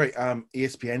integrate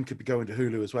ESPN could be going to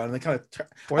Hulu as well, and they kind of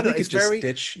I think it's just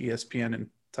ditch ESPN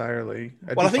entirely.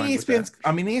 I think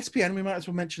ESPN, we might as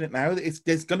well mention it now.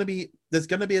 There's going to be a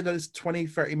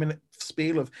 20-30 minute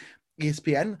spiel of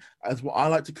ESPN as what I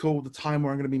like to call the time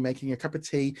where I'm going to be making a cup of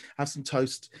tea, have some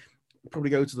toast, probably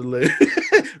go to the loo,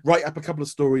 write up a couple of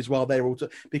stories while they're all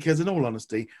because in all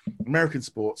honesty, American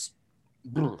sports,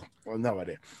 well, no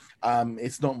idea.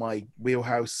 It's not my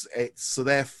wheelhouse. It's so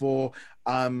therefore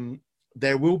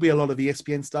there will be a lot of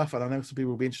ESPN stuff, and I know some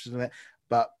people will be interested in it,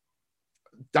 but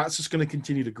that's just going to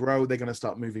continue to grow. They're going to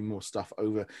start moving more stuff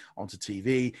over onto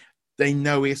TV. They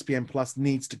know ESPN Plus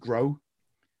needs to grow.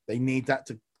 They need that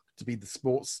to be the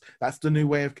sports. That's the new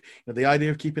way of, the idea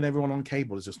of keeping everyone on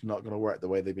cable is just not going to work the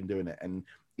way they've been doing it. And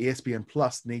ESPN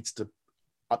Plus needs to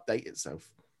update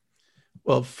itself.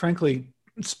 Well, frankly,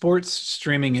 sports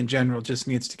streaming in general just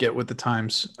needs to get with the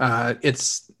times.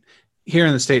 It's here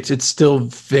in the States, it's still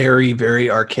very,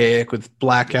 very archaic with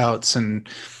blackouts and,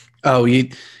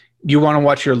 you want to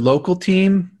watch your local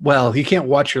team? Well, you can't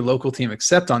watch your local team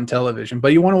except on television,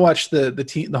 but you want to watch the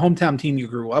team, the hometown team you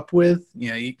grew up with.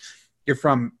 You're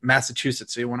from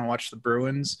Massachusetts, so you want to watch the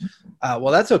Bruins.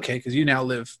 Well, that's okay because you now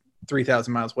live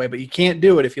 3,000 miles away, but you can't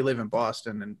do it if you live in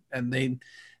Boston, and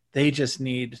they just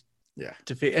need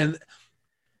to. And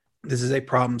this is a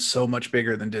problem so much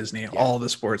bigger than Disney. Yeah. All the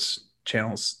sports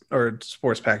channels or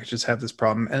sports packages have this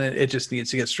problem, and it just needs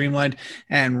to get streamlined.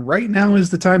 And right now is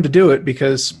the time to do it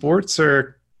because sports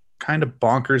are kind of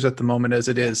bonkers at the moment as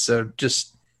it is. So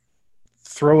just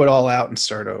throw it all out and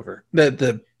start over.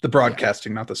 The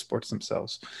broadcasting, not the sports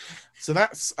themselves. So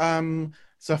that's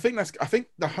so I think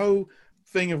the whole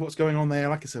thing of what's going on there,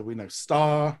 like I said, we know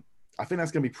Star. I think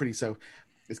that's going to be pretty. So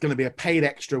it's going to be a paid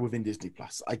extra within Disney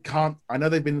Plus. I know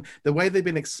the way they've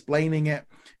been explaining it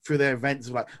through their events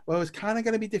of like, well, it's kind of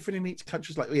going to be different in each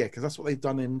country. It's like, because that's what they've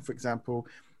done in, for example,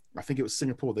 I think it was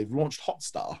Singapore. They've launched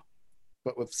Hotstar,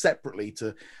 but with separately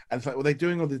and it's like, well, they're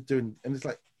doing all they're doing. And it's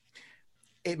like,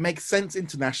 it makes sense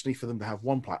internationally for them to have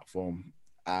one platform,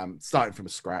 starting from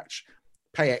scratch,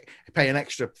 pay an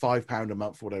extra £5 a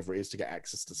month, whatever it is, to get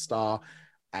access to Star.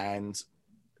 And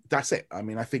that's it. I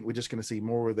mean, I think we're just going to see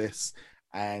more of this.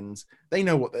 And they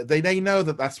know they know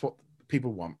that that's what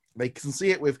people want. They can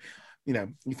see it with,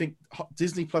 you think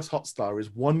Disney Plus Hotstar is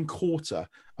 1/4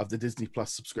 of the Disney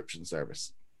Plus subscription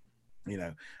service,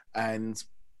 and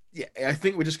I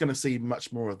think we're just going to see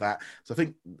much more of that. So I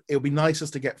think it'll be nice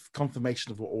to get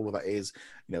confirmation of what all of that is.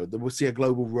 We'll see a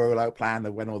global rollout plan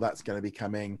of when all that's going to be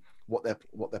coming, what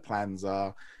their plans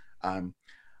are.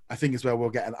 I think as well we'll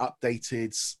get an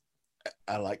updated.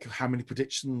 Like how many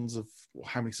predictions of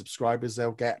how many subscribers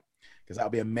they'll get, because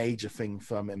that'll be a major thing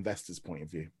from investors' point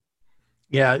of view.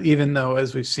 Yeah, even though,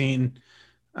 as we've seen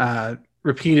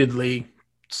repeatedly,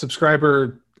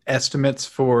 subscriber estimates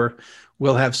for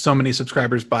we'll have so many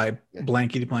subscribers by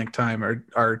blankety blank time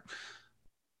are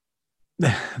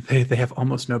they have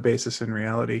almost no basis in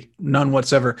reality, none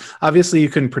whatsoever. Obviously, you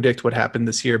can predict what happened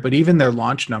this year, but even their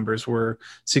launch numbers were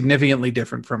significantly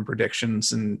different from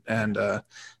predictions, and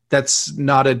that's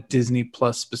not a Disney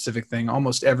Plus specific thing.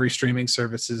 Almost every streaming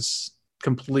service is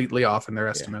completely off in their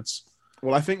estimates.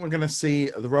 Well, I think we're going to see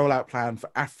the rollout plan for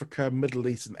Africa, Middle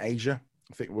East, and Asia.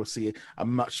 I think we'll see a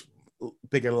much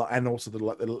bigger, and also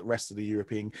the rest of the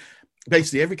European.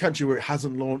 Basically, every country where it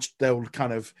hasn't launched, they'll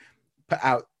kind of put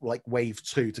out like wave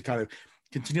 2 to kind of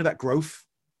continue that growth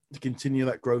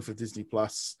of Disney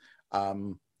Plus.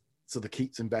 So that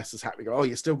keeps investors happy. Go,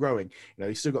 you're still growing.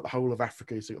 You still got the whole of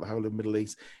Africa. You still got the whole of Middle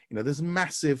East. There's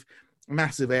massive,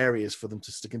 massive areas for them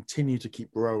to continue to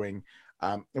keep growing.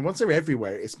 And once they're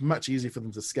everywhere, it's much easier for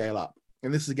them to scale up.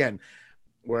 And this is, again,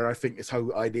 where I think this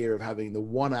whole idea of having the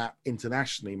one app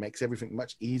internationally makes everything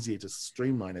much easier to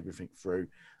streamline everything through.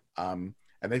 And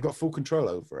they've got full control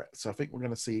over it. So I think we're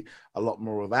going to see a lot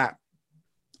more of that.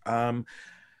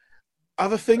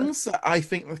 Other things that I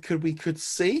think we could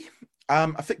see.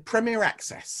 I think Premier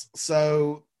Access.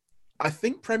 So I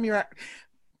think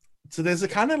so there's a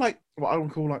kind of like what I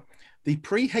would call like the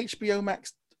pre-HBO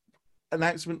Max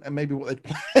announcement and maybe what they'd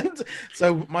planned.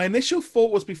 So my initial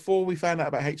thought was, before we found out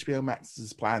about HBO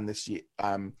Max's plan this year,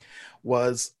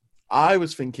 was I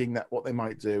was thinking that what they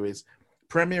might do is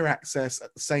Premier Access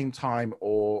at the same time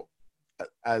or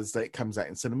as it comes out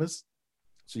in cinemas.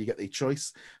 So you get the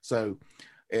choice. So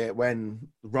when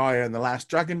Raya and the Last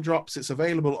Dragon drops, it's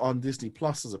available on Disney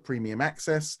Plus as a premium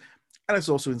access, and it's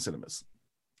also in cinemas.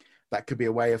 That could be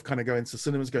a way of kind of going to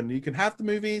cinemas, going, you can have the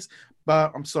movies,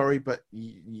 but I'm sorry, but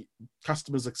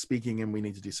customers are speaking and we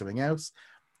need to do something else.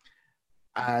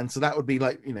 And so that would be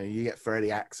like, you get 30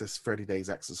 days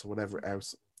access or whatever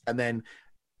else. And then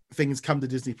things come to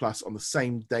Disney Plus on the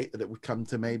same date that it would come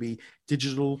to maybe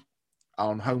digital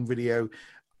on home video.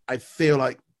 I feel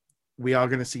like we are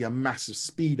going to see a massive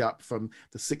speed up from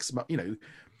the 6 months.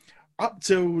 up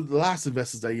till the last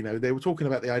Investors Day, you know, they were talking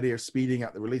about the idea of speeding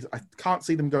up the release. I can't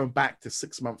see them going back to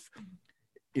 6-month,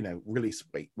 you know, release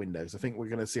windows. I think we're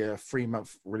going to see a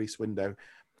 3-month release window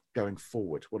going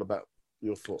forward. What about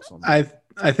your thoughts on that?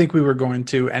 I think we were going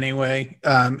to anyway.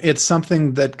 It's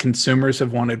something that consumers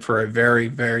have wanted for a very,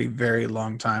 very, very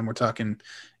long time. We're talking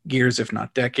years, if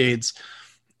not decades,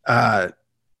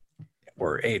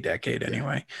 or a decade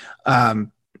anyway.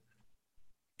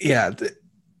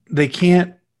 They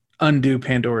can't undo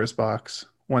Pandora's box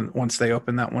once they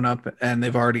open that one up, and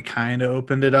they've already kind of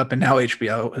opened it up, and now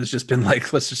HBO has just been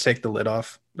like, let's just take the lid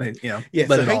off, let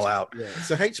it all out.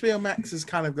 So HBO Max has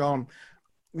kind of gone,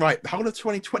 right, the whole of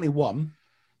 2021,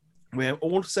 where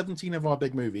all 17 of our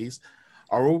big movies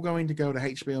are all going to go to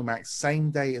HBO Max same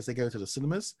day as they go to the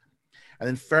cinemas, and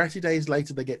then 30 days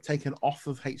later they get taken off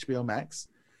of HBO Max,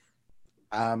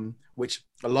 which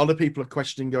a lot of people are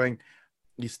questioning, going,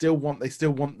 they still want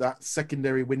that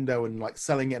secondary window and like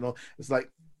selling it and all. It's like,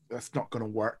 that's not going to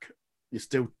work.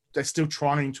 They're still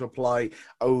trying to apply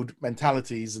old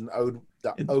mentalities and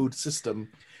old system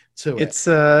to it.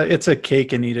 It's a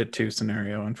cake and eat it too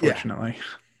scenario, unfortunately. Yeah.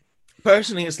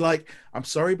 Personally, it's like, I'm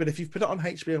sorry, but if you've put it on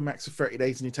HBO Max for 30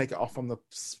 days and you take it off on the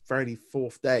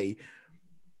 34th day,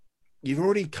 you've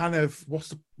already kind of,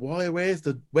 where's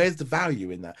the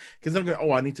value in that? Because they're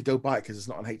going, I need to go buy it because it's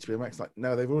not on HBO Max. Like,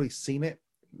 no, they've already seen it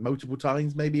multiple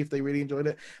times. Maybe if they really enjoyed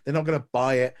it, they're not going to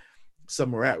buy it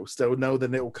somewhere else. They'll know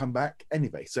then it will come back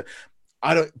anyway. So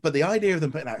but the idea of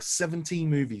them putting out 17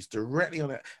 movies directly on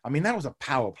it, I mean, that was a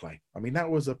power play. I mean, that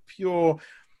was a pure,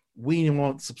 we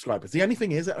want subscribers. The only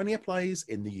thing is, it only applies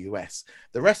in the US.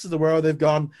 The rest of the world, they've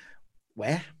gone,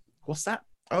 where? What's that?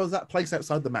 Oh, is that place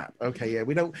outside the map? Okay, yeah,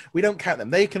 we don't count them.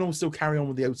 They can all still carry on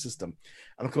with the old system.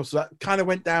 And of course, that kind of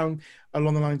went down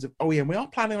along the lines of, and we are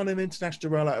planning on an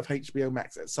international rollout of HBO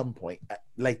Max at some point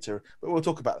later, but we'll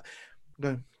talk about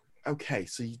that. Okay,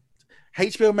 so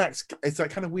HBO Max, it's that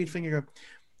kind of weird thing.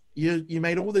 You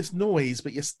made all this noise,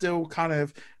 but you're still kind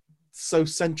of so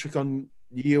centric on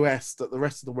the US that the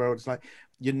rest of the world is like,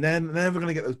 you're never going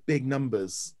to get those big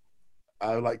numbers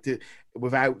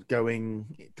without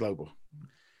going global.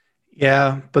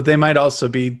 Yeah, but they might also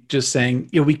be just saying,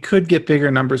 we could get bigger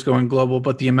numbers going global,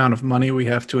 but the amount of money we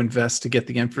have to invest to get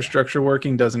the infrastructure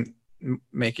working doesn't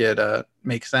make it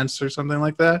make sense or something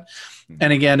like that. Mm-hmm.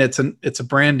 And again, it's a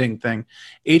branding thing.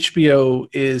 HBO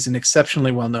is an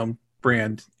exceptionally well-known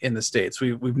brand in the States.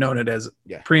 We've known it as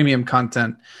premium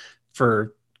content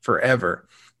for forever.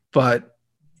 But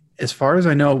as far as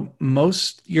I know,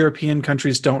 most European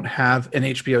countries don't have an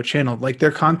HBO channel. Like, their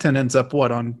content ends up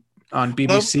on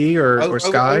BBC or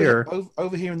Sky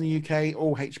over here in the UK,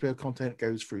 all HBO content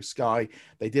goes through Sky.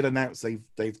 They did announce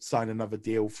they've signed another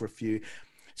deal for a few.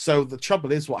 So the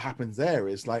trouble is, what happens there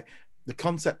is, like, the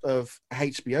concept of a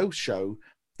HBO show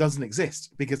doesn't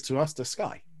exist because to us, they're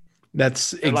Sky.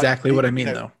 That's exactly what I mean,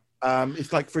 though.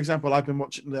 It's like, for example, I've been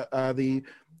watching the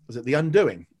The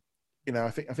Undoing. I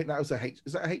think that was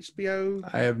is that a HBO?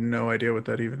 I have no idea what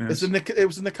that even is. It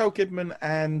was a Nicole Kidman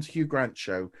and Hugh Grant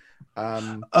show.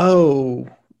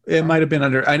 It might have been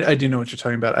under. I do know what you're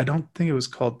talking about. I don't think it was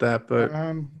called that, but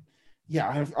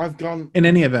I've gone. In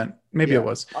any event, maybe it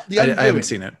was. I haven't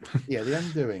seen it. Yeah, The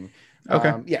Undoing.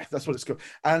 Okay. That's what it's called.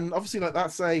 And obviously, like,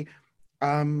 that's a,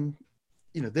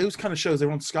 those kind of shows,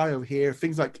 they're on Sky over here.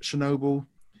 Things like Chernobyl.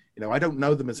 I don't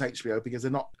know them as HBO because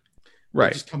they're not.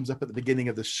 Right. It just comes up at the beginning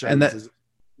of the show. And that's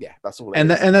all. And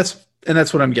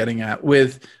that's what I'm getting at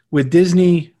with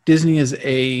Disney. Disney is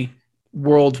a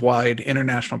worldwide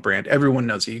international brand. Everyone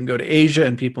knows it. You can go to Asia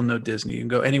and people know Disney. You can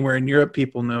go anywhere in Europe,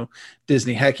 people know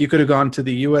Disney. Heck, you could have gone to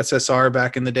the USSR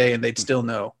back in the day and they'd still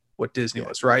know what Disney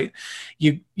was, right?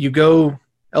 You go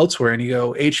elsewhere and you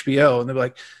go HBO and they're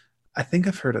like, I think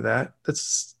I've heard of that.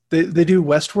 They do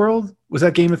Westworld. Was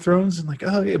that Game of Thrones? And like,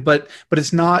 oh yeah, but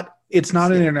it's not. It's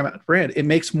not an internet brand. It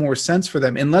makes more sense for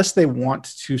them, unless they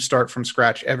want to start from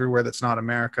scratch everywhere that's not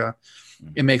America.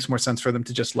 It makes more sense for them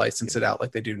to just license it out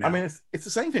like they do now. I mean, it's the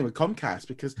same thing with Comcast,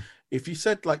 because if you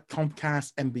said like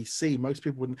Comcast, NBC, most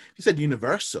people wouldn't. If you said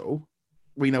Universal,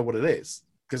 we know what it is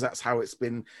because that's how it's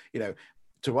been.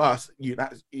 To us,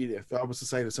 if I was to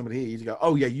say to somebody here, you'd go,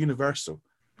 "Oh yeah, Universal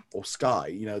or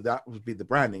Sky." That would be the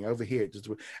branding over here.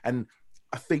 And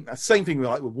I think the same thing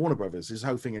with Warner Brothers. This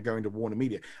whole thing of going to Warner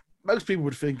Media. Most people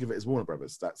would think of it as Warner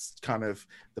Brothers. That's kind of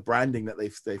the branding that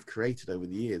they've created over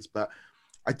the years. But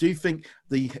I do think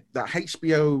that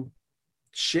HBO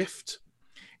shift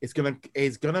is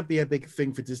gonna be a big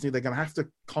thing for Disney. They're gonna have to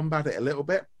combat it a little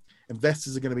bit.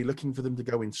 Investors are going to be looking for them to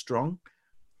go in strong,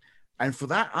 and for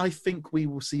that, I think we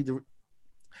will see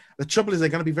The trouble is they're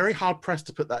going to be very hard pressed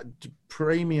to put that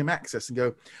premium access and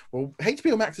go, well,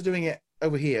 HBO Max are doing it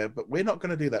over here, but we're not going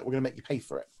to do that. We're going to make you pay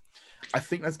for it. I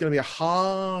think that's going to be a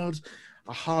hard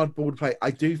ball to play.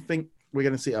 I do think we're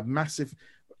going to see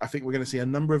we're going to see a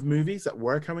number of movies that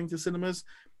were coming to cinemas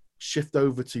shift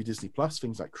over to Disney Plus,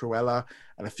 things like Cruella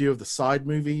and a few of the side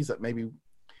movies that maybe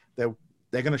they're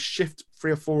going to shift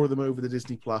 3 or 4 of them over to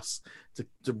Disney Plus to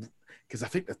because I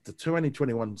think that the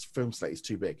 2021 film slate is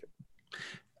too big.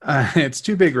 It's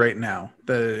too big right now.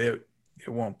 It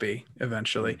won't be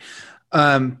eventually.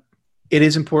 It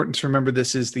is important to remember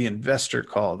this is the investor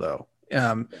call, though.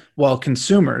 While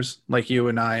consumers like you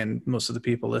and I and most of the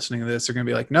people listening to this are going to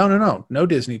be like, no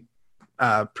Disney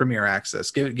premiere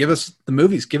access. Give us the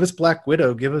movies. Give us Black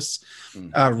Widow. Give us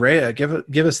Raya.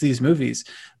 Give us these movies.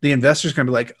 The investor's going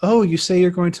to be like, oh, you say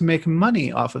you're going to make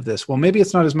money off of this. Well, maybe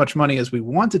it's not as much money as we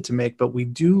wanted to make, but we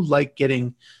do like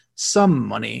getting some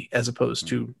money as opposed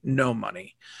to no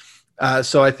money.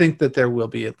 So I think that there will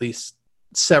be at least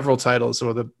several titles,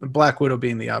 or the Black Widow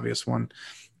being the obvious one,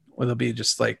 where they'll be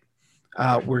just like,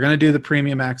 we're going to do the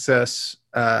premium access.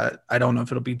 I don't know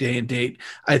if it'll be day and date.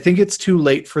 I think it's too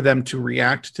late for them to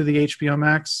react to the HBO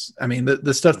Max. I mean,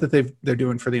 the stuff that they're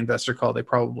doing for the investor call, they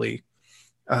probably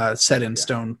set in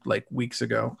stone like weeks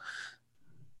ago,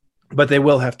 but they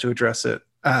will have to address it.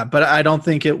 But I don't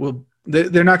think it will.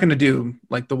 They're not going to do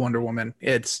like the Wonder Woman.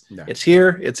 It's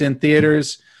here, it's in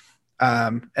theaters,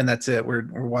 and that's it. We're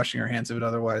washing our hands of it.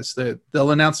 Otherwise,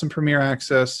 they'll announce some premiere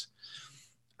access,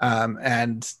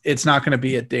 and it's not going to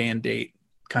be a day and date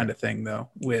kind of thing though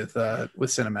with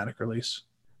cinematic release.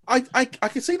 I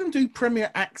can see them do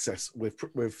premiere access with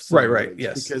right.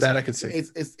 Yes, that I could see.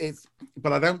 It's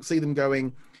but I don't see them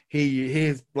going.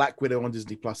 Here's Black Widow on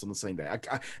Disney Plus on the same day.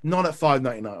 Not at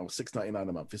 $5.99 or $6.99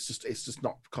 a month. It's just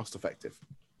not cost effective.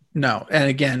 No, and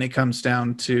again, it comes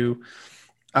down to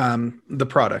the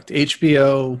product.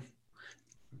 HBO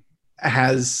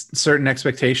has certain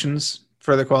expectations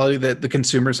for the quality that the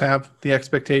consumers have the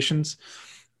expectations,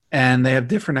 and they have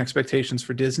different expectations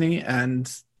for Disney,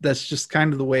 and that's just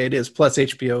kind of the way it is. Plus,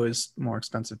 HBO is more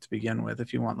expensive to begin with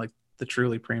if you want like the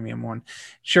truly premium one.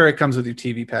 Sure, it comes with your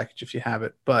TV package if you have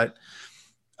it, but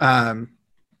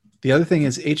the other thing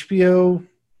is HBO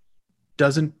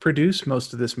doesn't produce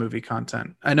most of this movie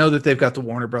content. I know that they've got the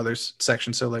Warner Brothers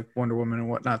section, so like Wonder Woman and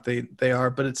whatnot, they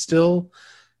are, but it's still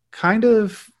kind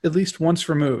of at least once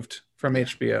removed from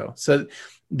HBO. So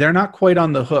they're not quite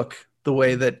on the hook the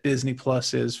way that Disney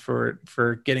Plus is for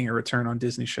getting a return on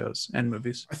Disney shows and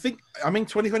movies. I mean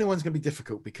 2021 is going to be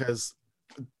difficult because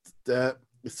the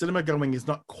cinema going is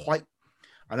not quite.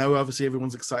 I know obviously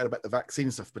everyone's excited about the vaccine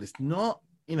and stuff, but it's not,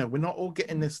 we're not all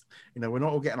getting this, we're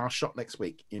not all getting our shot next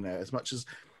week, as much as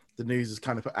the news is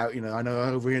kind of put out, I know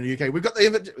over here in the UK, we've got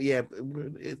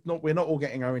we're not all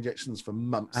getting our injections for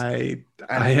months. I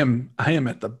am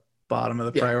at the bottom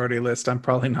of the priority list. I'm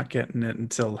probably not getting it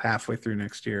until halfway through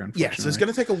next year. Yeah. So it's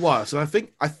going to take a while. So I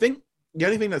think the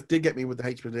only thing that did get me with the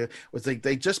HBO was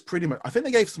they just pretty much, I think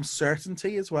they gave some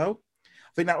certainty as well.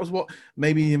 I think that was what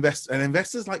maybe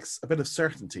investors like a bit of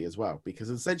certainty as well, because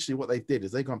essentially what they did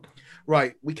is they've gone,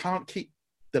 right, we can't keep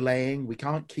delaying, we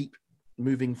can't keep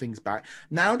moving things back.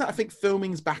 Now that I think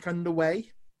filming's back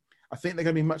underway, I think they're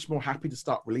going to be much more happy to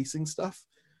start releasing stuff.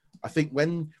 I think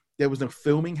when there was no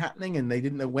filming happening and they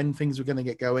didn't know when things were going to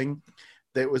get going,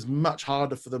 it was much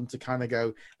harder for them to kind of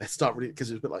go, let's start really, because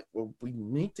it was a bit like, well, we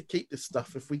need to keep this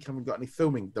stuff. If we haven't got any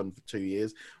filming done for 2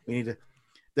 years, we need to,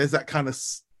 there's that kind of,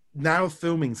 now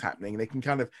filming's happening, they can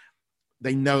kind of,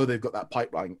 they know they've got that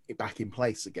pipeline back in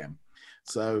place again.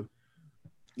 So,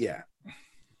 yeah.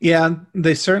 Yeah,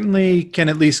 they certainly can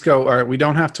at least go, all right, we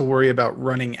don't have to worry about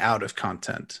running out of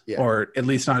content, or at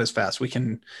least not as fast.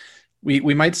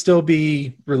 We might still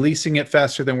be releasing it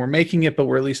faster than we're making it, but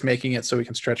we're at least making it so we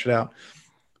can stretch it out.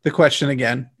 The question,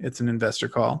 again, it's an investor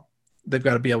call. They've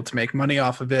got to be able to make money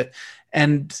off of it.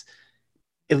 And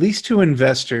at least to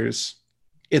investors,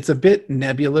 it's a bit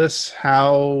nebulous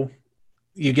how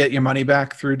you get your money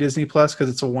back through Disney Plus, because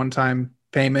it's a one-time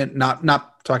payment,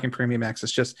 not talking premium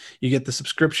access, just you get the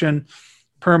subscription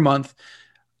per month.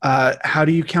 How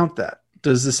do you count that?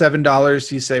 Does the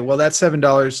 $7, you say, well, that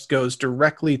 $7 goes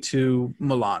directly to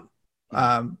Mulan?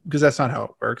 Because that's not how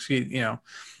it works.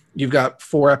 You've got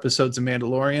 4 episodes of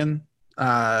Mandalorian.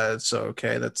 So,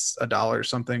 okay, that's $1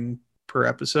 something per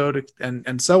episode,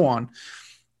 and so on.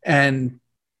 And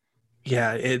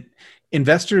yeah,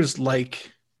 investors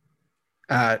like,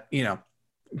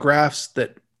 graphs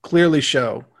that clearly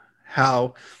show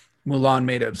how Mulan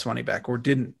made its money back or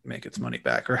didn't make its money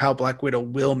back, or how Black Widow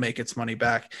will make its money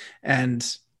back. And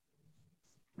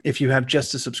if you have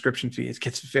just a subscription fee, it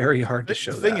gets very hard to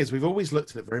show The thing that. is, we've always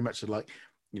looked at it very much like,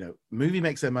 movie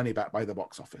makes their money back by the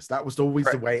box office. That was always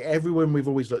the way everyone we've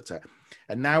always looked at.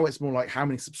 And now it's more like, how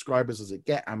many subscribers does it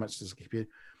get? How much does it keep you?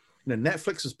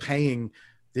 Netflix was paying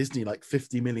Disney like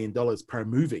 $50 million per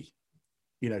movie,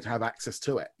 to have access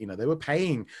to it. They were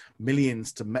paying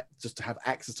millions just to have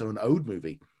access to an old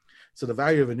movie. So the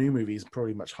value of a new movie is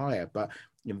probably much higher. But,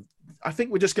 I think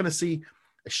we're just going to see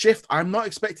a shift. I'm not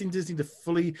expecting Disney to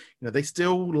fully, they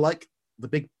still like the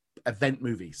big event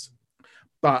movies.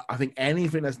 But I think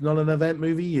anything that's not an event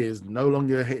movie is no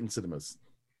longer hitting cinemas.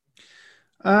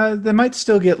 They might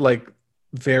still get like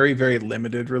very, very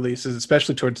limited releases,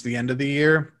 especially towards the end of the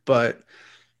year. But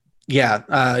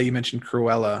yeah, you mentioned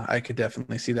Cruella. I could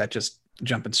definitely see that just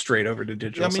jumping straight over to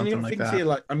digital, something like that. Here,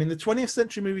 the 20th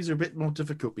century movies are a bit more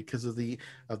difficult because of the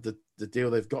deal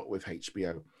they've got with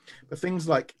HBO. But things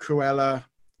like Cruella,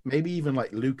 maybe even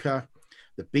like Luca,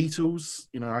 the Beatles,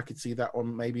 I could see that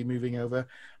one maybe moving over.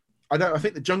 I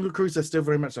think the Jungle Cruise, they're still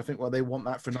very much, I think, they want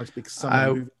that for a nice big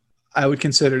summer movie. I would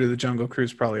consider the Jungle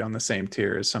Cruise probably on the same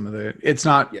tier as some of the. It's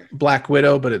not Black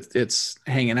Widow, but it's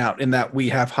hanging out in that we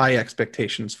have high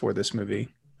expectations for this movie.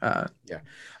 I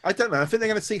don't know. I think they're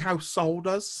going to see how Soul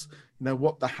does.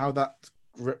 How that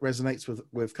resonates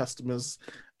with customers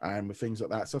and with things like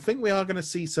that. So I think we are going to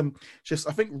see some. I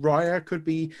think Raya could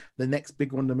be the next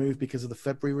big one to move because of the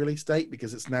February release date,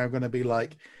 because it's now going to be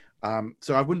like.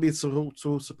 So I wouldn't be so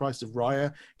surprised if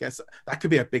Raya gets that.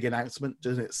 Could be a big announcement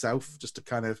in itself, just to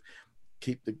kind of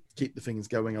keep the things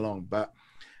going along. But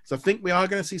so I think we are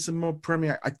going to see some more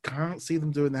premiere. I can't see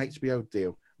them doing the HBO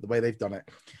deal the way they've done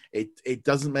it. It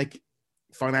doesn't make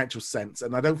financial sense,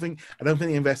 and I don't think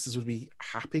the investors would be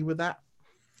happy with that.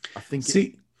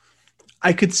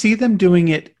 I could see them doing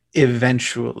it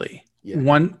eventually. Yeah.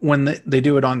 When they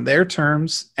do it on their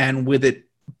terms and with it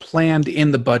planned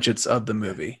in the budgets of the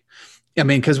movie. I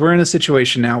mean, because we're in a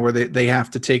situation now where they have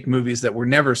to take movies that were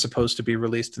never supposed to be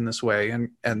released in this way,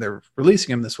 and they're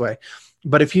releasing them this way.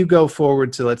 But if you go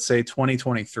forward to, let's say,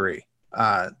 2023,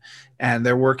 and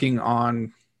they're working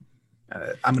on,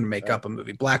 I'm going to make up a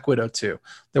movie, Black Widow 2.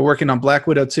 They're working on Black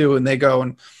Widow 2, and they go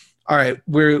and, all right,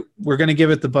 we're going to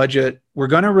give it the budget. We're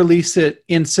going to release it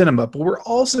in cinema, but we're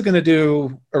also going to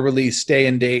do a release day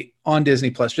and date on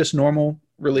Disney Plus, just normal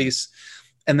release.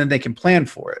 And then they can plan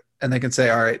for it, and they can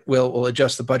say, all right, we'll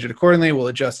adjust the budget accordingly. We'll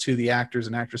adjust who the actors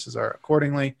and actresses are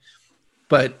accordingly.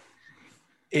 But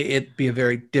it'd be a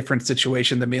very different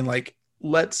situation than being like,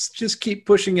 let's just keep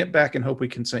pushing it back and hope we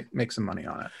can make some money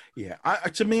on it. Yeah.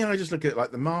 To me, I just look at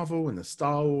like the Marvel and the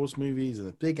Star Wars movies and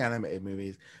the big animated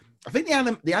movies. I think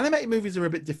the animated movies are a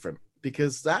bit different,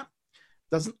 because the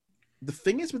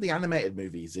thing is with the animated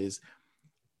movies is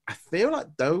I feel like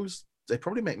they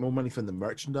probably make more money from the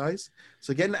merchandise.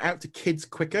 So getting it out to kids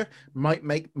quicker might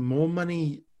make more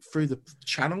money through the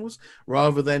channels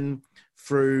rather than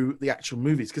through the actual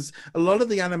movies. Because a lot of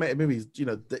the animated movies,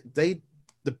 the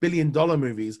 $1 billion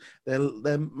movies,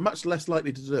 they're much less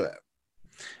likely to do it.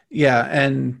 Yeah,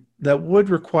 and that would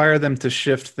require them to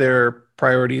shift their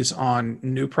priorities on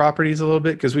new properties a little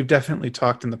bit, because we've definitely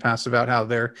talked in the past about how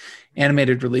their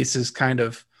animated releases kind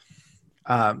of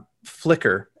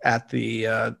flicker at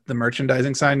the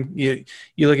merchandising side. You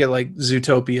look at like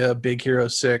Zootopia, Big Hero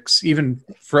 6, even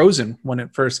Frozen when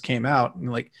it first came out,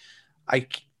 and like I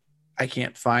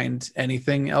can't find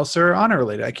anything else or Anna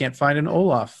related. I can't find an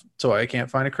Olaf toy. I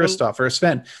can't find a Kristoff or a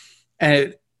Sven.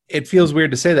 And it feels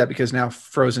weird to say that, because now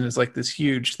Frozen is like this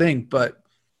huge thing, but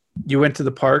you went to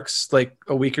the parks like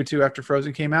a week or two after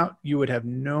Frozen came out, you would have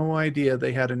no idea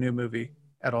they had a new movie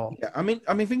at all. Yeah, I mean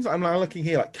things like, I'm looking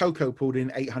here, like Coco pulled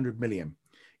in 800 million.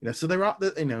 So they're up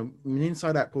there,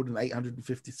 Inside Out pulled in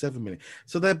 857 million.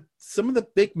 So some of the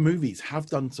big movies have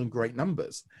done some great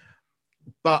numbers.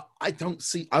 But I don't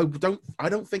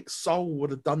think Soul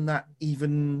would have done that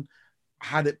even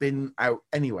had it been out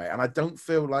anyway. And I don't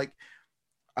feel like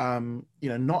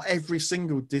not every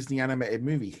single Disney animated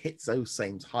movie hits those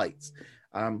same heights.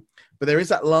 But there is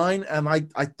that line, and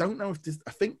I don't know if this,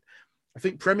 I think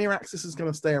Premier Access is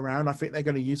going to stay around. I think they're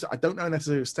going to use it. I don't know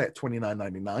necessarily stay at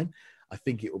 $29.99. I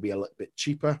think it will be a little bit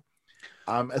cheaper.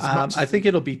 I think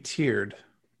it'll be tiered,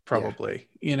 probably.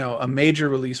 Yeah. A major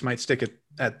release might stick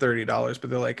at $30, but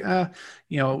they're like,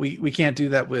 we can't do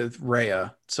that with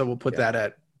Raya, so we'll put that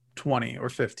at 20 or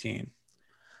 15.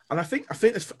 And I think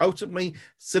it's ultimately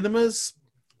cinemas.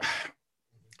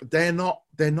 They're not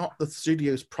the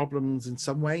studio's problems in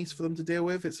some ways for them to deal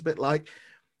with. It's a bit like,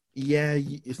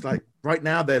 it's like right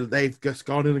now they've just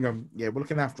gone in and gone, we're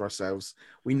looking after ourselves.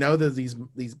 We know there's these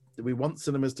we want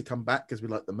cinemas to come back because we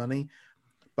like the money,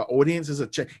 but audiences are,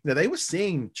 they were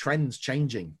seeing trends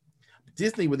changing.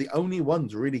 Disney were the only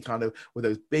ones really kind of with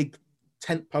those big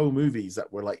tentpole movies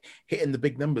that were like hitting the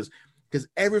big numbers, because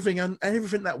everything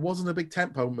that wasn't a big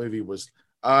tentpole movie was,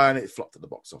 and it flopped at the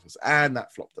box office, and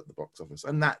that flopped at the box office,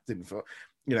 and that didn't flop,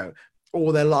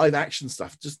 all their live action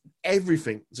stuff, just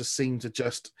everything just seemed to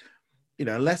just,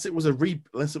 unless it was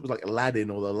like Aladdin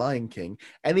or The Lion King,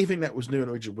 anything that was new and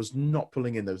original was not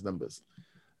pulling in those numbers.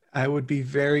 I would be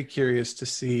very curious to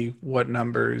see what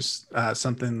numbers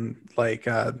something like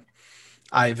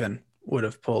Ivan would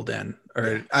have pulled in,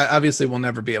 or obviously we'll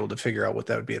never be able to figure out what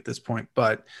that would be at this point,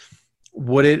 but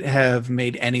would it have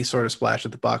made any sort of splash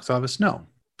at the box office? No,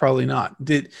 probably not.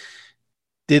 Did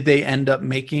they end up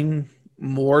making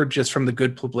more just from the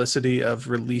good publicity of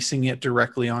releasing it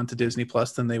directly onto Disney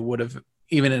Plus than they would have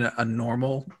even in a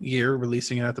normal year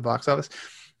releasing it at the box office?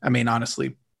 I mean,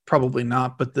 honestly, probably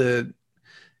not, but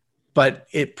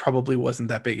it probably wasn't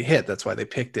that big a hit. That's why they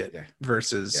picked it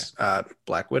versus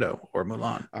Black Widow or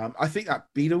Mulan. I think that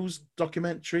Beatles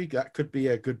documentary, that could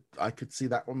be I could see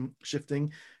that one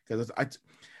shifting, because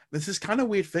this is kind of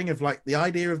weird thing of like the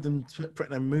idea of them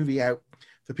putting a movie out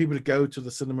for people to go to the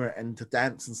cinema and to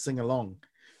dance and sing along.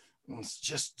 It's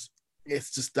just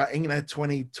that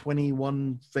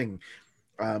 2021 thing.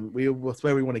 That's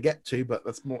where we want to get to, but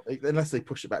that's more, unless they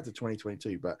push it back to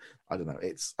 2022. But I don't know.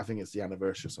 I think it's the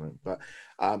anniversary or something. But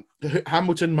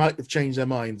Hamilton might have changed their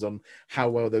minds on how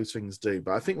well those things do.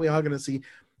 But I think we are going to see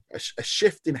a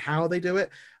shift in how they do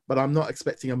it. But I'm not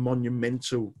expecting a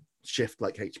monumental shift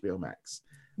like HBO Max.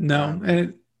 No,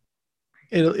 and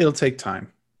it'll take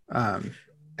time.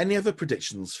 Any other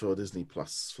predictions for Disney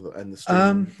Plus and the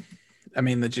streaming? I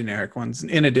mean, the generic ones.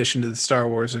 In addition to the Star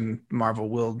Wars and Marvel,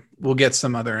 we'll get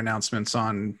some other announcements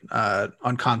on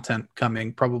content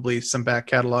coming. Probably some back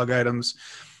catalog items,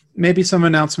 maybe some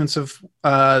announcements of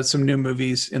some new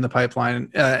movies in the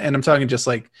pipeline. And I'm talking just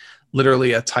like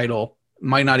literally a title.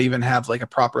 Might not even have like a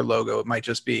proper logo. It might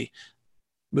just be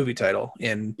movie title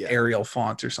in Arial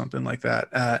font or something like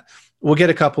that. We'll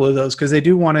get a couple of those because they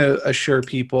do want to assure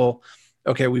people,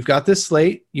 okay, we've got this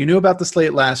slate. You knew about the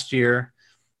slate last year,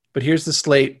 but here's the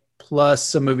slate plus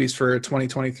some movies for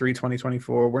 2023,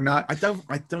 2024. We're not. I don't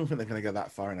think they're going to go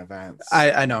that far in advance.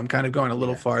 I know I'm kind of going a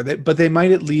little far, but they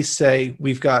might at least say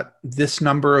we've got this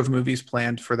number of movies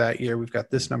planned for that year. We've got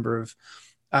this number of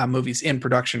movies in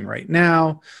production right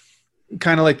now,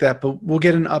 kind of like that. But we'll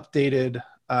get an updated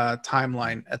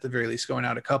timeline at the very least, going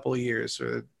out a couple of years,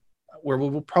 where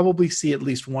we'll probably see at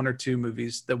least one or two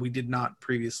movies that we did not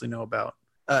previously know about.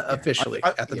 Officially,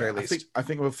 at the very least. I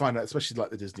think we'll find out, especially like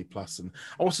the Disney Plus and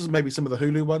also maybe some of the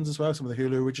Hulu ones as well, some of the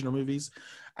Hulu original movies.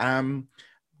 I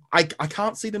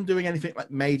can't see them doing anything like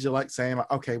major, like saying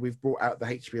like, okay, we've brought out the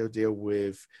HBO deal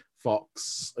with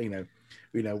Fox.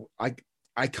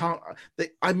 I can't.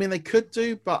 They could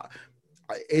do, but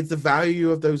it's the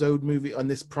value of those old movies and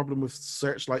this problem with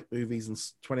Searchlight movies and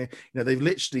 20.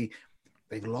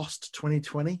 They've lost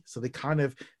 2020, so they kind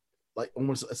of like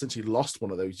almost essentially lost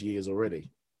one of those years already.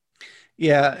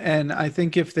 Yeah, and I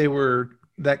think if they were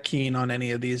that keen on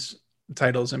any of these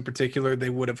titles in particular,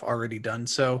 they would have already done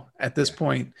so. At this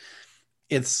point,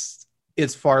 it's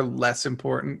far less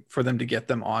important for them to get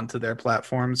them onto their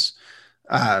platforms.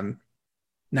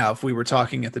 Now, if we were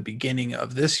talking at the beginning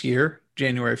of this year,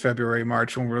 January, February,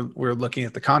 March, when we're looking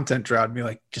at the content drought, and be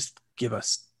like, just give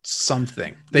us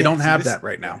something. They don't have that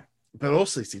right now. But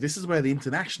also, see, this is where the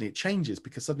internationally it changes,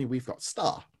 because suddenly we've got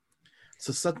Star.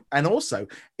 And also,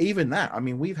 even that, I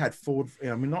mean, we've had Ford.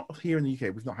 Not here in the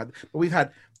UK, we've not had, but we've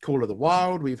had Call of the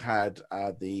Wild. We've had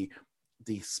the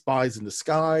Spies in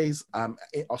Disguise.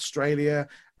 In Australia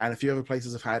and a few other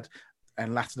places have had,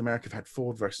 and Latin America have had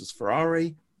Ford versus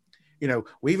Ferrari.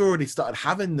 We've already started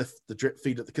having the drip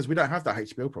feed because we don't have that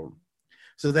HBO problem.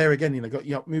 So there again,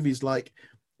 got movies like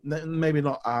maybe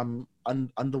not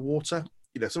Underwater.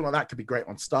 Something like that could be great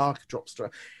on Star, could drop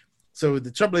Star. So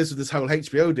the trouble is with this whole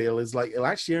HBO deal is like it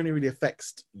actually only really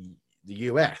affects the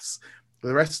US. But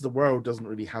the rest of the world doesn't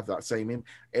really have that same.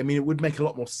 I mean, it would make a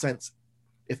lot more sense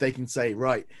if they can say,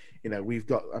 right, we've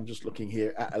got. I'm just looking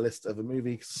here at a list of a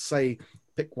movie. Say,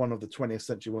 pick one of the 20th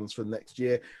century ones for the next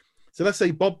year. So let's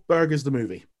say Bob Burger's the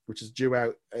movie, which is due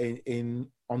out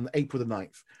on April the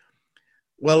 9th.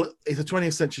 Well, it's a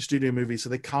 20th century studio movie, so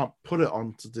they can't put it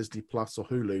onto Disney Plus or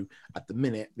Hulu at the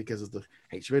minute because of the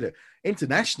HBO deal.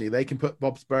 Internationally, they can put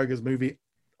Bob's Burgers movie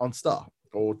on Star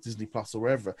or Disney Plus or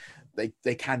wherever.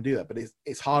 They can do that, but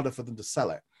it's harder for them to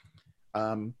sell it.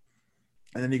 And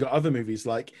then you got other movies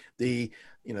like the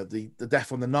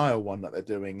Death on the Nile one that they're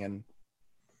doing, and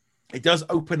it does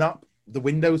open up the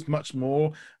windows much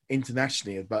more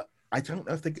internationally. But I don't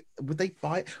know if would they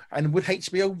buy it, and would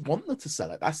HBO want them to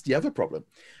sell it? That's the other problem.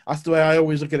 That's the way I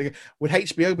always look at it. Would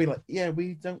HBO be like, yeah,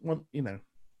 we don't want,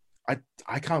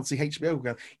 I can't see HBO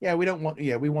going, yeah, we don't want,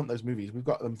 we want those movies. We've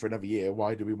got them for another year.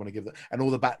 Why do we want to give them, and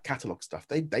all the back catalog stuff?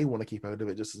 They want to keep hold of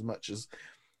it just as much as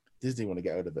Disney want to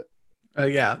get out of it.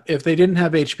 Yeah, if they didn't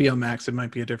have HBO Max, it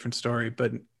might be a different story.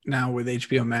 But now with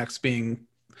HBO Max being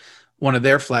one of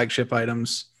their flagship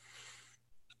items,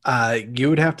 you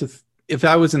would have to, if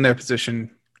I was in their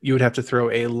position, you would have to throw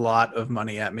a lot of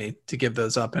money at me to give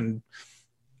those up. And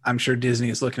I'm sure Disney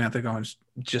is looking at it going,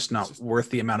 just not worth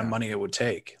the amount of money it would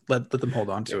take. Let them hold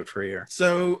on to it for a year.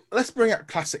 So let's bring up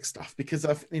classic stuff, because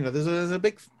there's a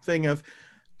big thing of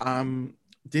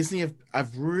Disney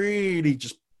have really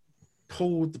just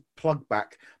pulled the plug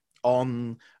back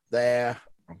on their,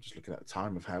 I'm just looking at the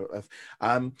time of how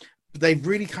they've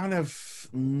really kind of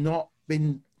not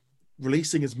been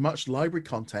releasing as much library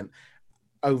content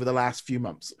over the last few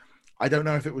months. I don't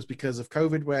know if it was because of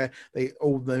COVID, where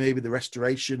maybe the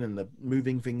restoration and the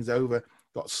moving things over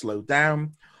got slowed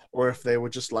down, or if they were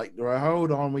just like,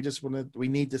 hold on, we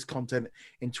need this content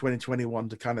in 2021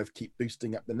 to kind of keep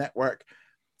boosting up the network.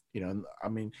 I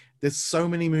mean, there's so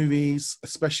many movies,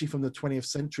 especially from the 20th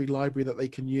Century Library, that they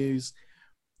can use.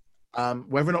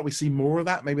 Whether or not we see more of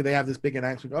that, maybe they have this big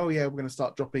announcement, oh yeah, we're going to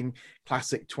start dropping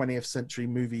classic 20th century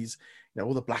movies,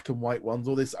 all the black and white ones,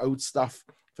 all this old stuff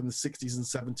from the 60s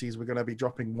and 70s, we're going to be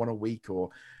dropping one a week or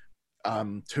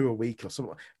 2 a week or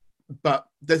something. But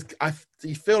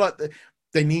you feel like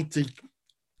they need to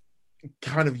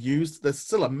kind of use, there's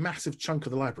still a massive chunk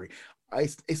of the library.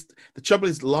 The trouble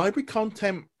is, library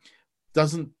content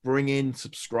doesn't bring in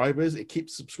subscribers. It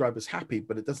keeps subscribers happy,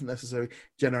 but it doesn't necessarily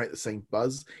generate the same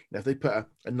buzz. If they put a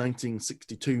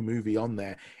 1962 movie on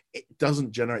there, it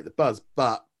doesn't generate the buzz.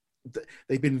 But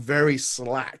they've been very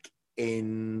slack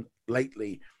in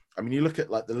lately. I mean, you look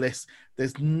at like the list.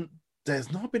 There's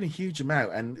not been a huge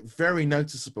amount, and very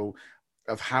noticeable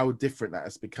of how different that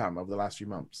has become over the last few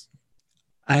months.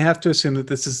 I have to assume that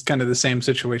this is kind of the same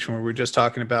situation where we were just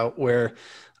talking about, where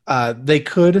they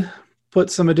could put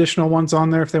some additional ones on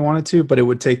there if they wanted to, but it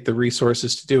would take the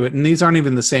resources to do it. And these aren't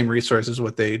even the same resources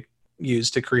what they use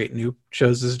to create new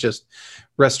shows. This is just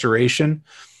restoration.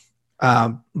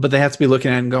 But they have to be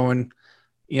looking at it and going,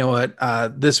 you know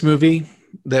what, this movie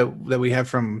that we have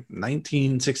from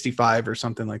 1965 or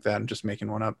something like that, I'm just making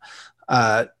one up,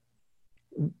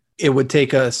 it would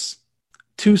take us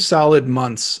 2 solid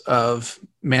months of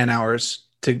man hours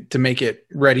to make it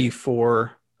ready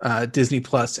for Disney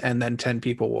Plus, and then 10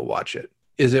 people will watch it.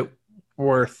 Is it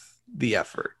worth the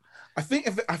effort? I think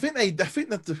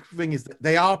that the thing is that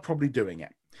they are probably doing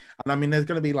it. And I mean, there's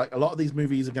going to be like a lot of these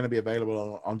movies are going to be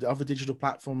available on other digital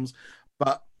platforms,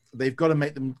 but they've got to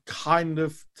make them kind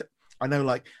of, I know,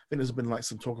 like, I think there's been like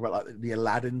some talk about like the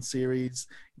Aladdin series,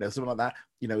 something like that,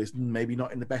 is maybe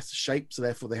not in the best shape. So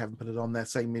therefore they haven't put it on there.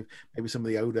 Same with maybe some of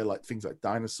the older, like things like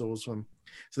dinosaurs from.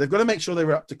 So they've got to make sure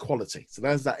they're up to quality. So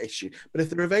there's that issue. But if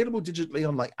they're available digitally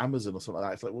on like Amazon or something like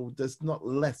that, it's like, well, there's not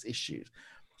less issues.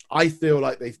 I feel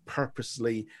like they've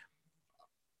purposely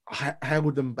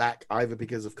held them back, either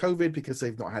because of COVID, because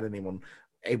they've not had anyone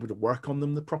able to work on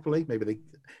them properly. Maybe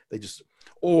they just,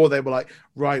 or they were like,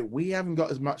 right, we haven't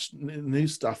got as much new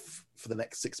stuff for the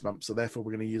next 6 months, so therefore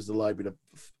we're going to use the library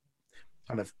to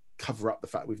kind of cover up the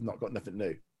fact we've not got nothing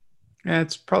new. Yeah,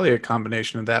 it's probably a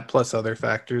combination of that plus other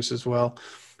factors as well.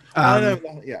 I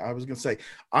know. Yeah, I was going to say,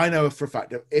 I know for a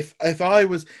fact that if I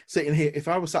was sitting here, if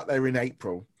I was sat there in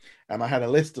April and I had a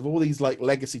list of all these like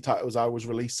legacy titles I was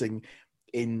releasing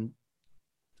in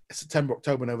September,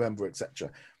 October, November,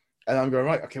 etc., and I'm going,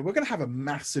 right, okay, we're going to have a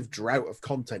massive drought of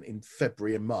content in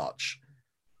February and March,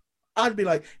 I'd be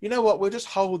like, you know what, we'll just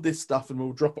hold this stuff and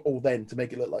we'll drop it all then to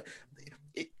make it look like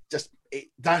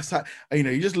that's how,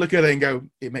 you just look at it and go,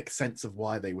 it makes sense of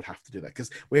why they would have to do that, because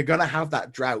we're going to have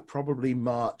that drought probably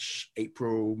March,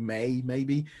 April, May,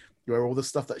 maybe, where all the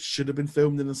stuff that should have been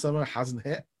filmed in the summer hasn't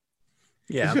hit.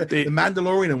 Yeah, the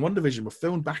Mandalorian and WandaVision were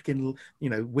filmed back in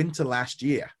winter last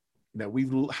year. We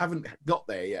haven't got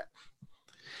there yet.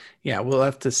 Yeah, we'll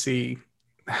have to see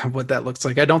what that looks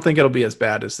like. I don't think it'll be as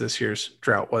bad as this year's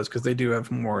drought was, because they do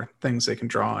have more things they can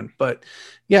draw on. But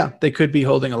yeah, they could be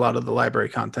holding a lot of the library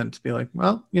content to be like,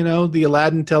 well, the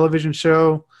Aladdin television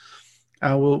show,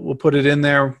 we'll put it in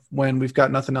there when we've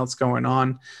got nothing else going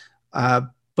on.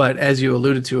 But as you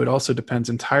alluded to, it also depends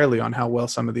entirely on how well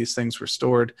some of these things were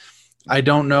stored. I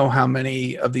don't know how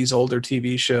many of these older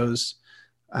TV shows,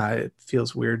 it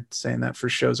feels weird saying that for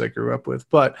shows I grew up with,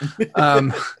 but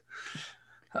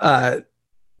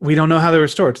we don't know how they were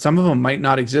stored. Some of them might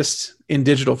not exist in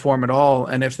digital form at all.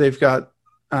 And if they've got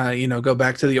go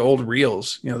back to the old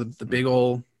reels, the big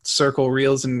old circle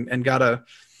reels, and gotta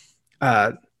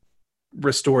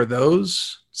restore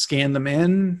those, scan them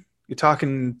in. You're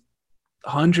talking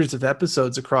hundreds of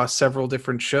episodes across several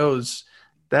different shows.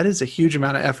 That is a huge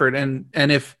amount of effort. And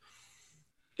if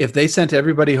they sent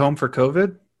everybody home for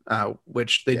COVID,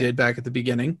 which they did back at the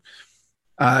beginning,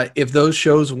 if those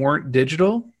shows weren't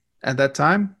digital at that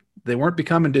time, they weren't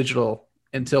becoming digital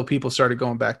until people started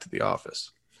going back to the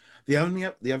office. The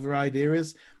other idea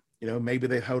is, maybe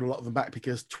they hold a lot of them back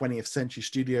because 20th Century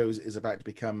Studios is about to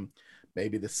become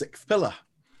maybe the sixth pillar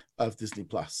of Disney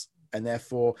Plus, and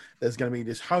therefore there's going to be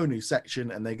this whole new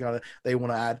section, and they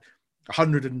want to add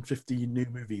 150 new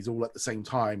movies all at the same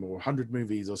time, or 100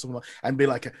 movies or something, and be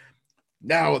like,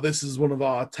 now this is one of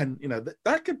our 10.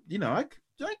 That could, I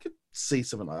could see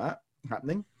something like that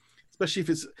happening, especially if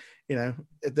it's,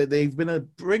 they've been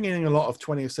bringing in a lot of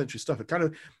 20th century stuff. It kind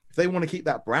of, if they want to keep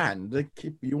that brand,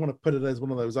 you want to put it as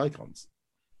one of those icons.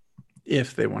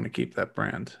 If they want to keep that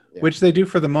brand, which they do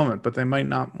for the moment, but they might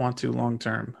not want to long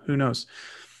term. Who knows?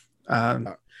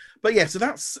 But yeah, so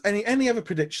that's any other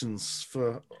predictions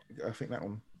for, I think that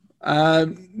one.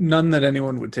 None that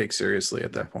anyone would take seriously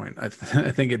at that point. I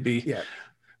think it'd be,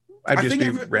 I'd just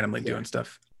be randomly doing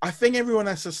stuff. I think everyone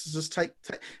has to just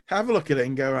have a look at it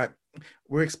and go, right,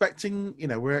 we're expecting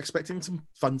some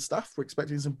fun stuff. We're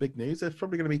expecting some big news. There's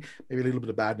probably going to be maybe a little bit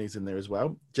of bad news in there as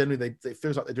well. Generally, it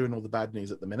feels like they're doing all the bad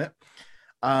news at the minute.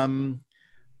 But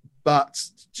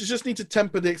you just need to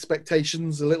temper the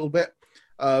expectations a little bit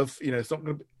of, they're not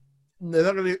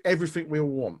going to do everything we all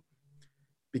want,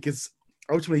 because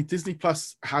ultimately Disney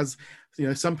Plus has,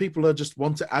 some people are just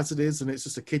want it as it is, and it's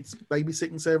just a kids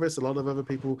babysitting service. A lot of other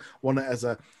people want it as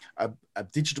a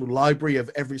digital library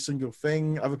of every single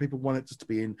thing. Other people want it just to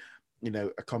be in,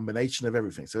 a combination of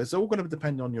everything. So it's all going to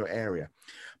depend on your area.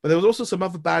 But there was also some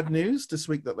other bad news this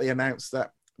week that they announced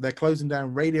that they're closing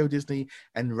down Radio Disney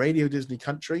and Radio Disney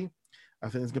Country. I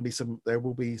think there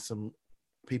will be some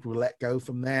people let go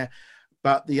from there.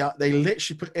 But they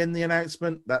literally put in the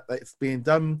announcement that it's being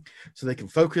done so they can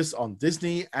focus on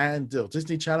Disney and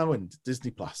Disney Channel and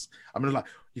Disney Plus. I'm like,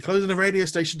 you're closing a radio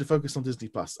station to focus on Disney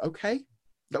Plus. Okay.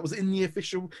 That was in the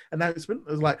official announcement.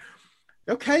 It was like,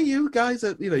 okay, you guys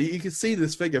are, you can see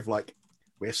this figure of like,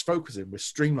 we're focusing, we're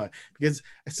streamlined, because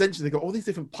essentially they've got all these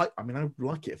different I would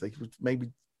like it if they could maybe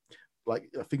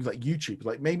like things like YouTube,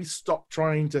 like maybe stop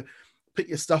trying to put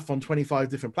your stuff on 25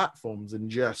 different platforms and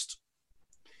just,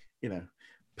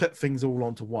 put things all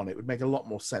onto one. It would make a lot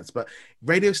more sense. But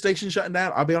radio station shutting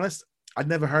down, I'll be honest, I'd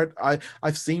never heard.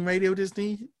 I've seen Radio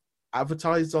Disney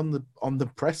advertised on the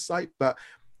press site, but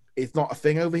it's not a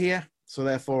thing over here. So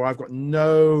therefore, I've got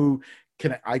no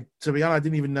connect. To be honest, I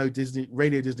didn't even know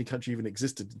Radio Disney Country even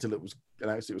existed until it was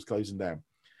announced it was closing down.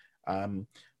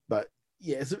 But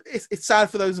yeah, it's sad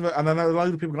for those of it, and I know a lot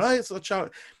of people go, "Oh, it's a child."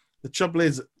 The trouble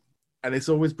is, and it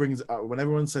always brings up when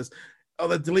everyone says, "Oh,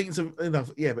 they're deleting some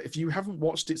enough." Yeah, but if you haven't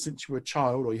watched it since you were a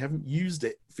child, or you haven't used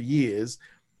it for years,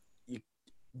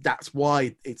 that's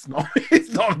why it's not.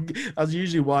 It's not. That's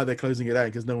usually why they're closing it down,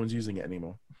 because no one's using it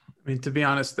anymore. I mean, to be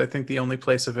honest, I think the only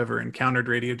place I've ever encountered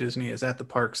Radio Disney is at the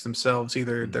parks themselves.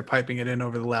 Either they're piping it in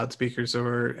over the loudspeakers,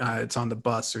 or it's on the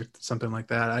bus or something like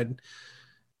that.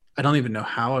 I don't even know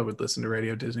how I would listen to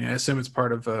Radio Disney. I assume it's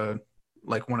part of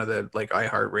like one of the like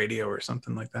iHeartRadio or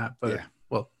something like that. But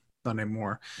well, not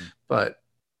anymore. But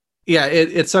yeah,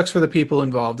 it sucks for the people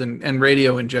involved, and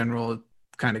radio in general,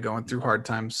 kind of going through hard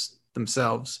times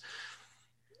themselves.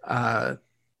 But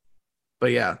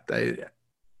yeah,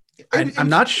 I'm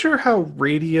not sure how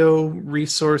radio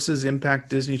resources impact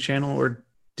Disney Channel or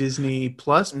Disney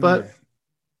Plus, but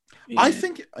I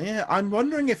think, I'm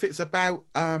wondering if it's about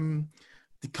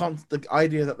the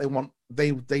idea that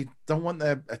they don't want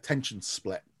their attention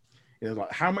split.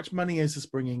 Like, how much money is this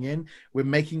bringing in? We're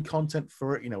making content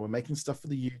for it. We're making stuff for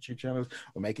the YouTube channels.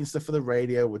 We're making stuff for the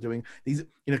radio. We're doing these,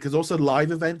 because also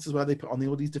live events as well. They put on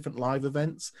all these different live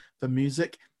events for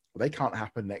music. They can't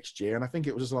happen next year. And I think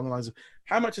it was just along the lines of,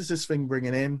 how much is this thing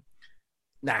bringing in?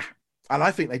 Nah. And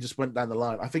I think they just went down the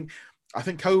line. I think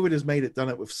COVID has done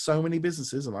it with so many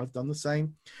businesses, and I've done the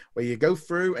same, where you go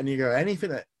through and you go,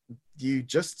 anything that you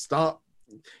just start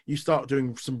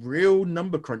doing some real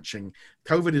number crunching.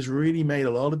 COVID has really made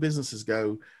a lot of businesses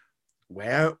go,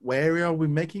 where are we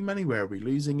making money? Where are we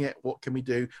losing it? What can we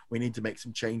do? We need to make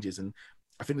some changes. And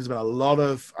I think there's been a lot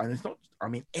of, and it's not,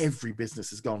 every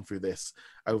business has gone through this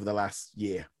over the last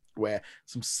year, where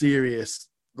some serious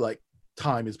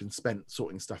time has been spent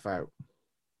sorting stuff out.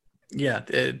 Yeah,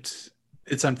 it's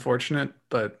unfortunate,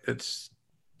 but it's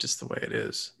just the way it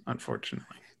is,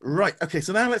 unfortunately. Right. Okay.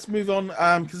 So now let's move on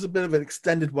because it's a bit of an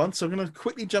extended one. So I'm going to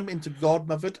quickly jump into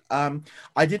Godmothered.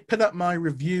 I did put up my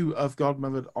review of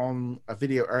Godmothered on a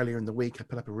video earlier in the week. I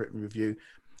put up a written review.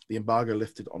 The embargo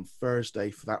lifted on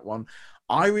Thursday for that one.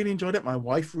 I really enjoyed it. My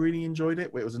wife really enjoyed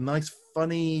it. It was a nice,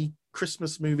 funny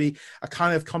Christmas movie, a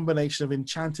kind of combination of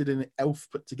Enchanted and Elf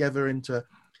put together into.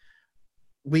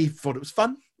 We thought it was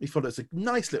fun. We thought it was a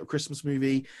nice little Christmas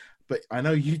movie, but I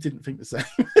know you didn't think the same.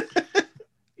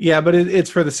 Yeah, but it's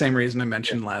for the same reason I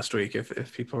mentioned last week,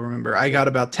 if people remember. I got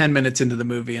about 10 minutes into the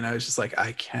movie and I was just like,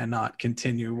 I cannot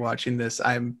continue watching this.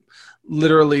 I'm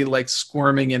literally like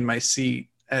squirming in my seat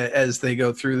as they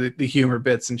go through the humor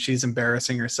bits, and she's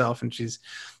embarrassing herself and she's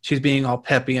being all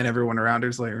peppy and everyone around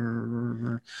her's like,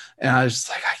 and I was just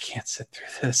like, I can't sit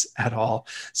through this at all.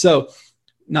 So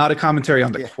not a commentary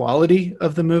on the quality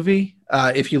of the movie.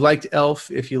 If you liked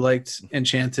Elf, if you liked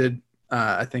Enchanted,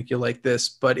 I think you'll like this.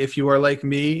 But if you are like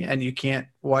me and you can't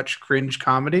watch cringe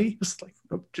comedy, just like,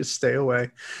 nope, just stay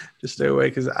away. Just stay away,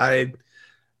 because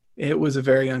it was a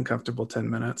very uncomfortable 10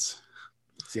 minutes.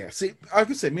 Yeah, see, I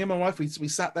could say me and my wife, we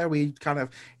sat there, we kind of,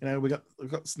 we got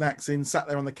snacks in, sat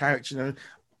there on the couch,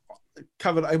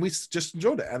 covered, and we just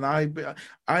enjoyed it, and I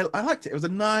liked it. It was a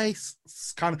nice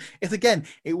kind of.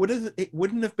 It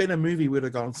wouldn't have been a movie we'd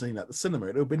have gone and seen at the cinema.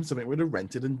 It would have been something we'd have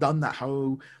rented and done that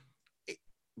whole.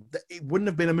 It wouldn't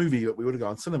have been a movie that we would have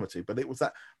gone cinema to, but it was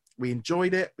that we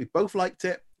enjoyed it. We both liked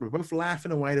it. We were both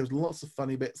laughing away. There was lots of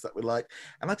funny bits that we liked,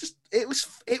 and it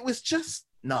was just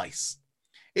nice.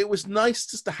 It was nice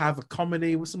just to have a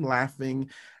comedy with some laughing,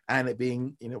 and it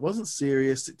being, it wasn't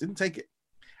serious. It didn't take it,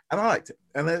 and I liked it.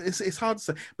 And it's hard to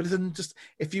say, but it's just,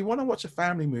 if you want to watch a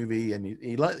family movie and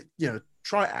you like,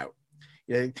 try it out.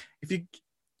 If you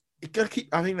gotta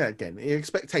keep, I think that again, your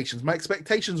expectations. My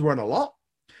expectations weren't a lot.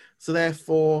 So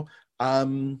therefore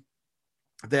that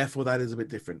is a bit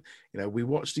different. We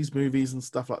watch these movies and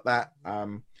stuff like that.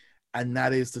 And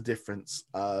that is the difference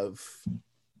of,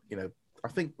 I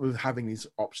think with having these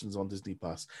options on Disney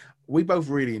Plus, we both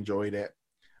really enjoyed it.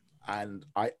 And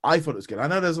I thought it was good. I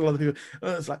know there's a lot of people,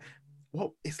 it's like,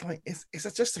 well, it's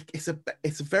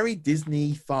a very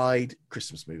Disney-fied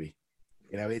Christmas movie.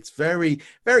 It's very,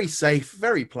 very safe,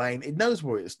 very plain. It knows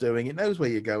what it's doing. It knows where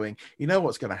you're going. You know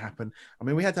what's going to happen. I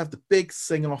mean, we had to have the big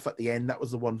sing-off at the end. That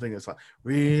was the one thing that's like,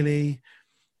 really?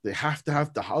 They have to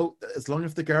have the whole, as long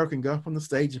as the girl can go up on the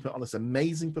stage and put on this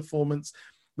amazing performance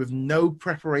with no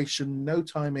preparation, no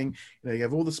timing. You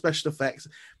have all the special effects.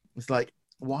 It's like,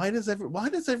 why does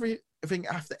everything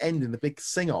have to end in the big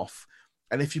sing-off?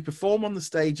 And if you perform on the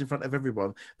stage in front of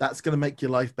everyone, that's going to make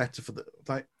your life better for the,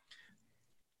 like,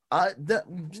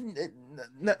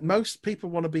 most people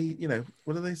want to be,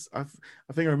 what are they? I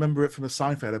think I remember it from the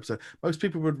Seinfeld episode. Most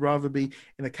people would rather be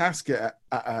in a casket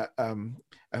at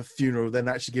a funeral than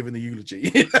actually giving the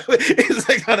eulogy. It's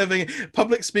that kind of thing.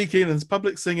 Public speaking and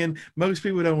public singing, most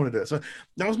people don't want to do it. So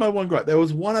that was my one gripe. There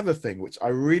was one other thing which I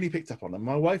really picked up on, and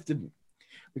my wife didn't.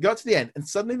 We got to the end, and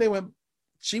suddenly they went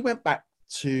back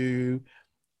to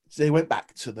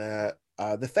the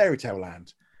fairy tale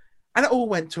land. And it all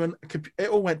went to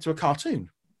a cartoon,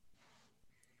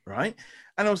 right?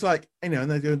 And I was like, and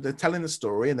they're telling the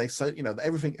story, and they say,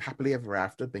 everything happily ever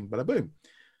after, bing, bada, boom.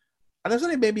 And there's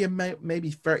only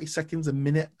maybe 30 seconds, a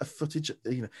minute of footage,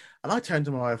 And I turned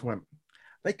to my wife and went,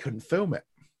 they couldn't film it.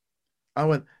 I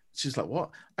went, she's like, what?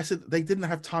 I said, they didn't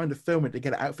have time to film it to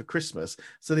get it out for Christmas,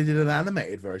 so they did an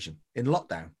animated version in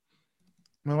lockdown.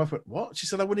 My wife went, what? She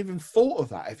said, I wouldn't even thought of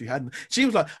that if you hadn't. She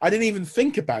was like, I didn't even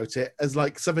think about it as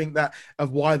like something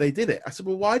of why they did it. I said,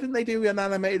 well, why didn't they do an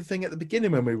animated thing at the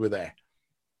beginning when we were there?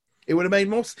 It would have made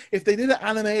more, if they did it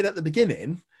animated at the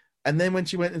beginning, and then when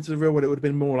she went into the real world, it would have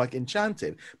been more like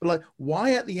Enchanted. But like,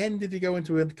 why at the end did you go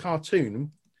into a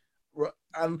cartoon?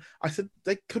 And I said,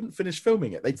 they couldn't finish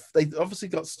filming it. They obviously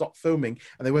got stopped filming,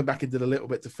 and they went back and did a little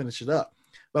bit to finish it up.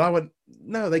 But I went,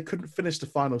 no, they couldn't finish the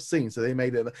final scene, so they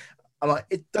made it. Like,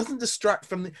 it doesn't distract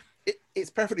from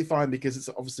it's perfectly fine because it's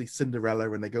obviously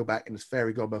Cinderella and they go back and it's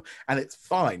fairy godmother and it's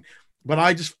fine. But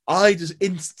I just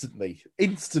instantly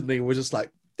was just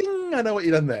like, ding, I know what you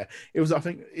done there. It was, I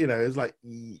think, it was like,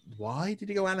 why did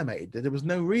you go animated? There was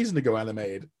no reason to go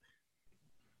animated.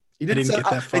 I didn't get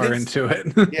that far into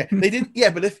it. Yeah, they didn't.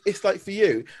 Yeah, but if it's like for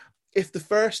you, if the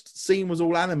first scene was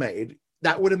all animated,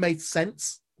 that would have made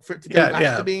sense for it to go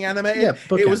back to being animated. Yeah,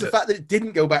 it was the fact that it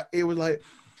didn't go back. It was like,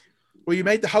 well, you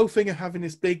made the whole thing of having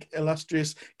this big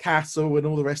illustrious castle and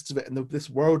all the rest of it, and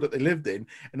this world that they lived in,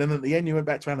 and then at the end you went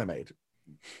back to animated.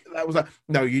 That was like,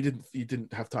 no, you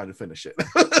didn't have time to finish it.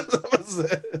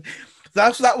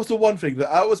 That was the one thing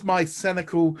that was my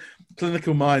cynical,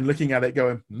 clinical mind looking at it,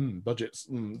 going, budgets.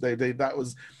 That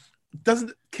was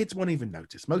kids won't even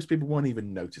notice. Most people won't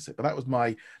even notice it. But that was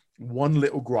my one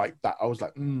little gripe that I was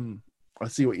like, I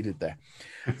see what you did there.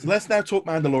 So let's now talk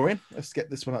Mandalorian. Let's get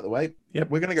this one out of the way. Yep.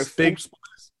 We're going to go full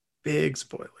spoilers. Big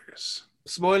spoilers.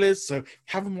 Spoilers. So if you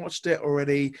haven't watched it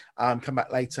already, come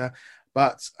back later.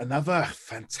 But another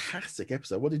fantastic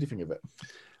episode. What did you think of it?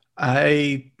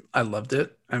 I loved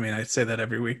it. I mean, I say that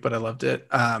every week, but I loved it.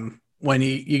 When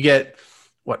you get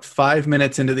 5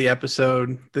 minutes into the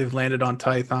episode, they've landed on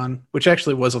Tython, which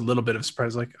actually was a little bit of a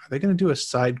surprise. Like, are they going to do a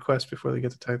side quest before they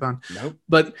get to Tython? Nope.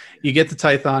 But you get to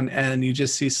Tython and you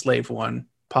just see Slave One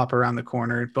pop around the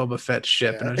corner, Boba Fett's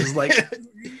ship, and I was just like,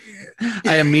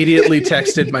 I immediately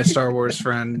texted my Star Wars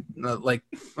friend,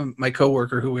 my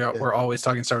coworker, who we're always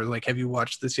talking Star Wars, like, have you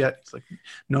watched this yet? He's like,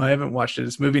 no, I haven't watched it.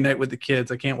 It's movie night with the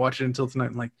kids. I can't watch it until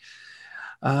tonight. I'm like,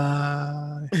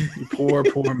 you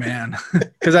poor man.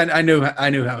 Because I knew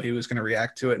how he was going to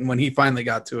react to it, and when he finally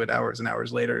got to it hours and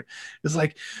hours later, it was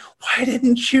like, why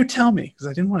didn't you tell me? Because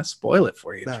I didn't want to spoil it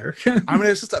for you. No. Jerk. I mean,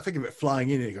 it's just that thing of it flying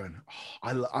in and going,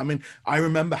 I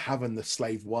remember having the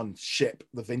Slave One ship,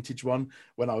 the vintage one,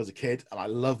 when I was a kid, and I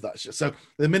love that ship. So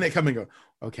the minute coming, go,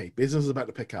 okay, business is about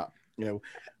to pick up,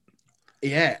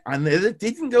 yeah, and it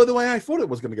didn't go the way I thought it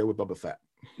was going to go with Boba Fett.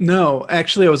 No,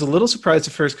 actually, I was a little surprised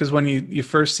at first, because when you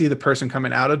first see the person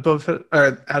coming out of Boba Fett,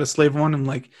 or out of Slave One, I'm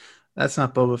like, that's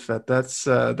not Boba Fett.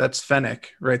 That's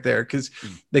Fennec right there, because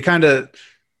they kind of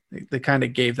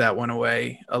gave that one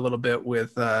away a little bit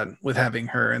with having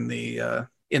her in the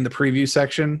preview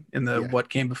section in the what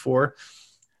came before.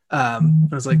 I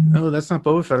was like, oh, that's not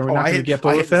Boba Fett. Are we not going to get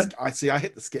Boba Fett? I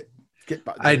hit the skip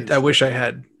button. I wish I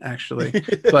had, actually,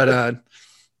 but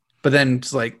then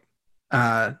it's like.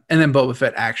 And then Boba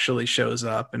Fett actually shows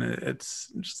up, and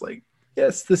it's just like,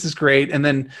 yes, this is great. And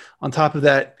then on top of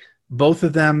that, both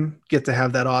of them get to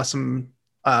have that awesome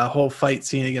whole fight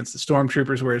scene against the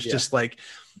stormtroopers, where it's just like,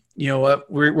 you know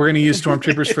what, we're going to use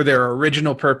stormtroopers for their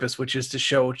original purpose, which is to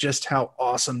show just how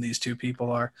awesome these two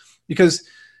people are. Because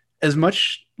as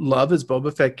much love as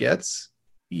Boba Fett gets,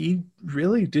 he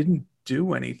really didn't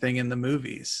do anything in the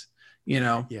movies.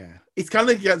 Yeah, it's kind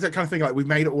of that kind of thing, like we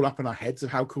made it all up in our heads of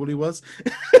how cool he was.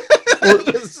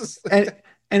 and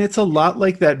it's a lot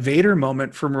like that Vader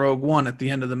moment from Rogue One at the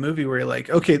end of the movie, where you're like,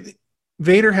 okay,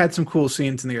 Vader had some cool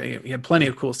scenes in there. He had plenty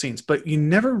of cool scenes, but you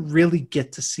never really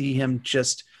get to see him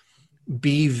just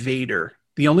be Vader.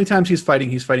 The only times he's fighting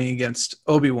against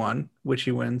Obi-Wan, which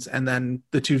he wins, and then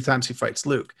the 2 times he fights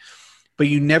Luke. But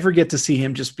you never get to see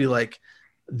him just be like,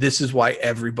 this is why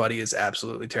everybody is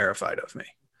absolutely terrified of me.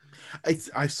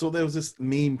 I saw there was this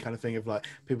meme kind of thing of like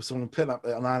someone putting up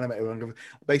an animated,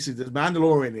 basically the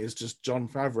Mandalorian is just Jon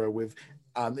Favreau with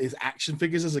his action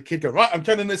figures as a kid going, right, I'm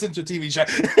turning this into a TV show.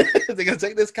 They're going to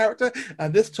take this character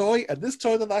and this toy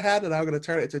that I had, and I'm going to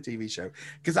turn it into a TV show.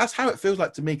 Because that's how it feels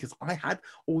like to me, because I had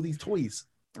all these toys.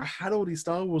 I had all these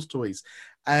Star Wars toys.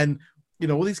 And,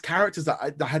 all these characters that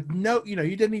I had no, you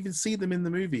didn't even see them in the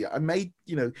movie. I made,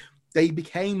 they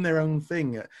became their own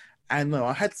thing. And no,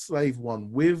 I had Slave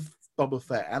One with Boba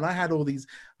Fett, and I had all these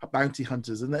bounty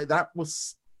hunters, and that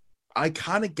was, I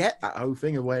kind of get that whole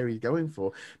thing of where he's going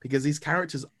for, because these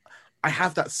characters I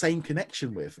have that same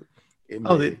connection with.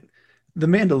 The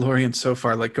Mandalorian so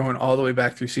far, like going all the way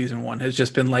back through season 1, has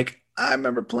just been like, I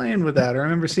remember playing with that. I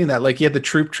remember seeing that. Like, you had the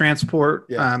troop transport.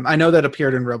 Yeah. I know that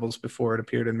appeared in Rebels before it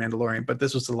appeared in Mandalorian, but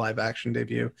this was the live action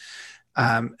debut.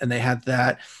 And they had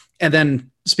that. And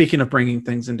then, speaking of bringing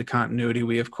things into continuity,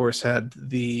 we of course had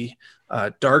the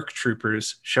Dark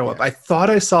Troopers show up. I thought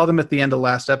I saw them at the end of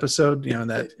last episode, in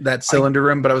that cylinder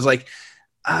room, but I was like,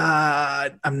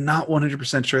 I'm not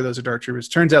 100% sure those are Dark Troopers.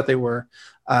 Turns out they were.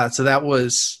 So that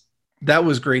was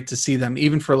great to see them,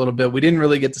 even for a little bit. We didn't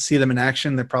really get to see them in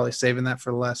action. They're probably saving that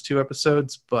for the last 2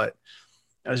 episodes, but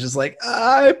I was just like,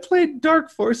 I played Dark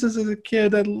Forces as a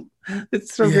kid.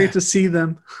 It's so great to see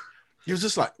them. It was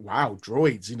just like, wow,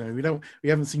 droids, we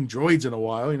haven't seen droids in a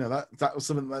while. That was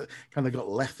something that kind of got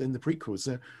left in the prequels.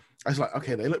 So I was like,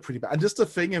 okay, they look pretty bad. And just the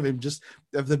thing of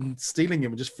them stealing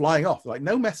him and just flying off, like,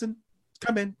 no messing,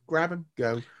 come in, grab him,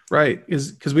 go. Right.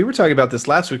 Because we were talking about this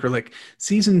last week. We're like,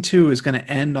 season 2 is going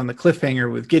to end on the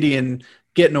cliffhanger with Gideon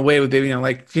getting away with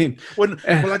it, Well,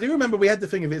 I do remember we had the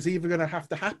thing of it's either going to have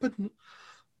to happen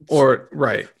or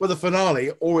right for the finale,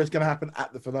 or it's going to happen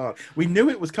at the finale. We knew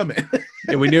it was coming.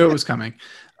 Yeah, we knew it was coming.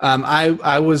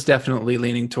 I was definitely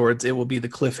leaning towards it will be the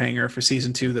cliffhanger for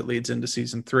season 2 that leads into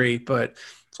season 3, but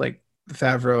it's like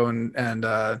Favreau and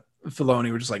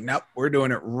Filoni were just like, nope, we're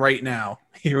doing it right now.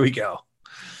 Here we go.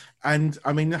 And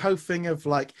I mean, the whole thing of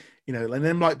like, and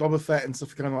then like Boba Fett and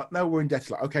stuff, kind of like, no, we're in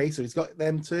debt. Like, okay, so he's got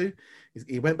them too.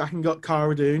 He went back and got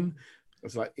Cara Dune.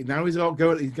 It's like now he's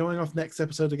going off next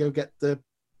episode to go get the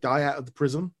guy out of the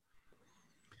prison.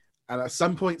 And at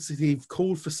some point, he's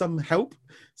called for some help,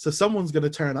 so someone's going to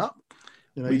turn up.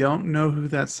 We don't know who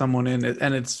that someone is,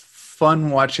 and it's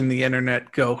fun watching the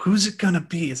internet go, who's it going to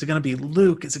be? Is it going to be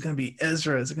Luke? Is it going to be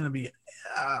Ezra? Is it going to be...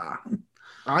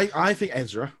 I think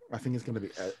Ezra. I think it's going to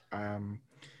be...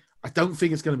 I don't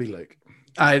think it's going to be Luke.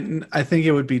 I think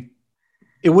it would be...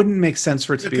 It wouldn't make sense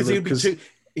for it to be Luke.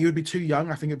 He would be too young.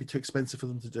 I think it would be too expensive for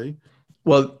them to do.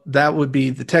 Well, that would be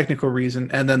the technical reason,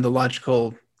 and then the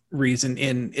logical reason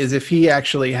is if he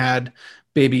actually had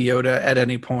Baby Yoda at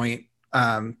any point,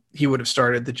 he would have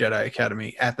started the Jedi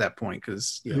Academy at that point,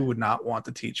 because who would not want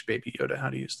to teach Baby Yoda how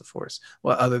to use the Force?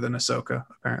 Well, other than Ahsoka,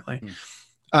 apparently.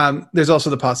 There's also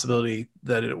the possibility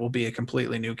that it will be a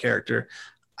completely new character.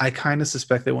 I kind of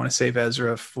suspect they want to save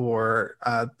Ezra for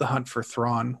the hunt for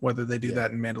Thrawn, whether they do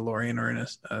that in Mandalorian or in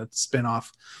a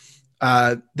spin-off.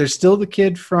 There's still the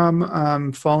kid from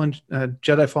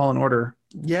Jedi Fallen Order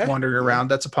wandering around.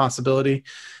 That's a possibility.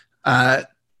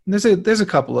 There's a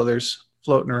couple others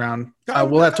floating around.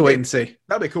 We'll have to wait and see.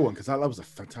 That'd be a cool one, because that was a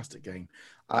fantastic game.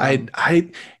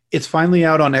 It's finally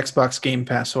out on Xbox Game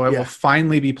Pass, so I will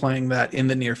finally be playing that in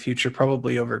the near future,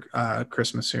 probably over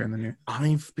Christmas here in the near.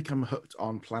 I've become hooked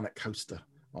on Planet Coaster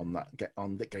on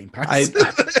the Game Pass.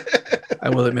 I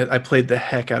will admit, I played the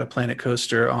heck out of Planet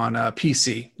Coaster on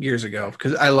PC years ago,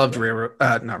 because I loved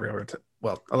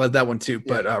I love that one too,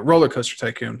 but Roller Coaster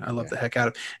Tycoon, I love the heck out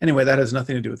of. Anyway, that has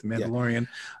nothing to do with The Mandalorian.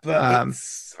 But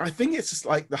I think it's just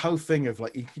like the whole thing of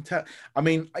like, you can tell. I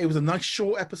mean, it was a nice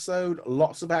short episode,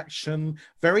 lots of action.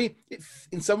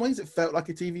 In some ways, it felt like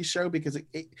a TV show, because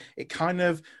it kind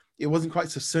of, it wasn't quite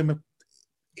so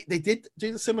they did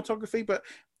do the cinematography, but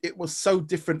it was so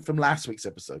different from last week's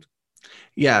episode.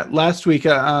 Yeah, last week,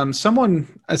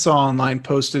 someone I saw online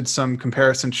posted some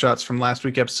comparison shots from last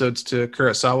week episodes to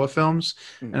Kurosawa films,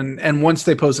 and once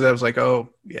they posted that, I was like, oh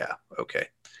yeah, okay.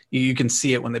 You can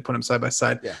see it when they put them side by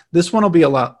side. Yeah. This one will be a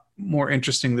lot more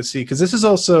interesting to see, because this is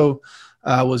also,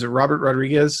 was it Robert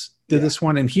Rodriguez did this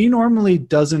one, and he normally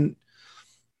doesn't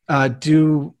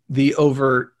do the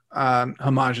overt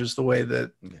homages the way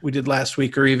that we did last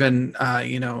week, or even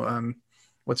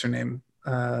what's her name?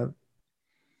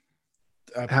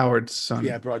 Howard's son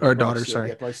or daughter,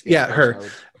 sorry. Her.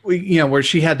 Howard. Where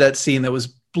she had that scene that was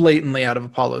blatantly out of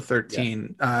Apollo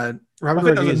 13. Robert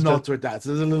Rodriguez was a nod to her dad,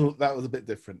 so that was a bit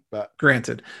different, but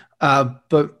granted.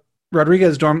 But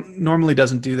Rodriguez normally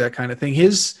doesn't do that kind of thing.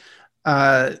 His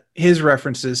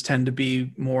references tend to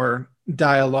be more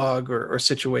dialogue or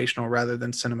situational rather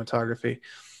than cinematography.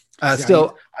 I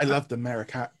love the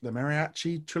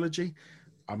Mariachi trilogy.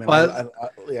 I mean,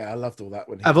 I loved all that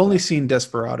one. I've only seen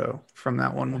Desperado from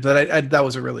that one, but that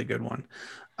was a really good one.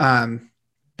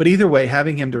 But either way,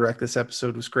 having him direct this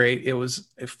episode was great. It was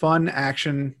a fun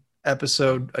action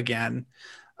episode again.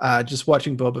 Just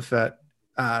watching Boba Fett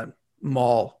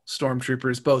maul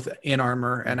stormtroopers, both in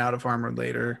armor and out of armor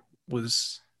later,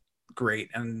 was great.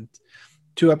 And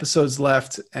 2 episodes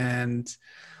left, and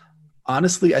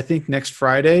honestly, I think next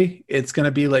Friday, it's going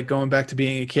to be like going back to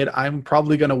being a kid. I'm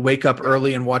probably going to wake up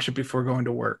early and watch it before going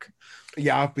to work.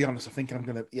 Yeah, I'll be honest. I think I'm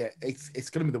going to, it's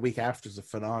going to be the week after the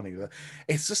finale.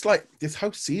 It's just like this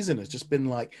whole season has just been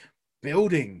like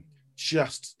building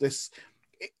just this,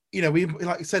 we,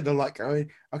 like I said, they're like,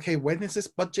 okay, when is this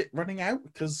budget running out?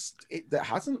 Because that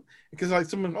hasn't, because like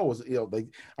someone,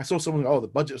 I saw someone, the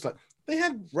budget was like, they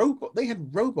had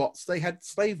robots, they had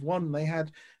Slave One, they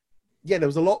had, there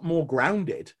was a lot more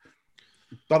grounded,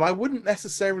 but I wouldn't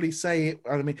necessarily say it.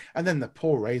 I mean, and then the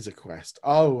poor Razor Crest.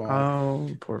 Oh,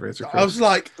 poor Razor Crest. I was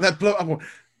like, that blew. I'm like,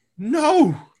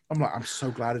 no. I'm like, I'm so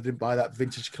glad I didn't buy that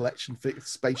vintage collection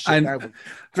spaceship now.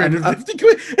 350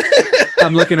 quid.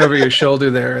 I'm looking over your shoulder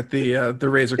there at the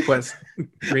Razor Crest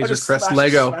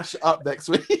Lego. Smash it up next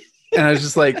week. And I was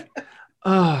just like,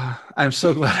 I'm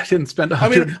so glad I didn't spend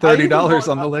 $130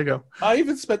 on the Lego. I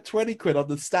even spent 20 quid on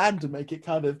the stand to make it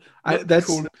kind of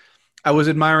cool. I was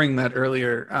admiring that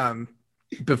earlier.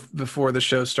 Before the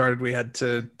show started, we had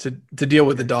to deal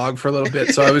with the dog for a little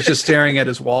bit. So I was just staring at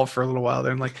his wall for a little while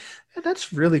there. I'm like, yeah,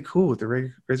 that's really cool with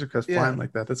the Razor Crest flying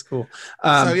like that. That's cool.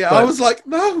 I was like,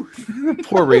 no.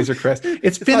 Poor Razor Crest.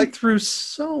 It's been through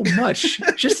so much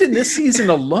just in this season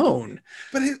alone.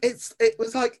 But it's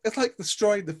like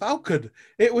destroying the Falcon.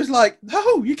 It was like,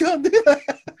 no, you can't do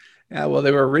that. Yeah, well,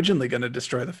 they were originally going to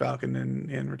destroy the Falcon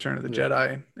in Return of the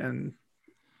Jedi, and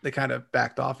they kind of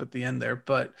backed off at the end there.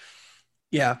 But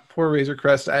yeah, poor Razor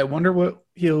Crest. I wonder what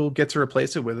he'll get to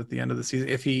replace it with at the end of the season,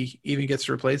 if he even gets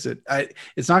to replace it.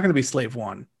 It's not going to be Slave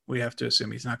One. We have to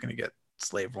assume he's not going to get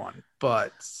Slave One.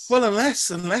 But well,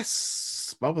 unless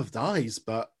Boba dies,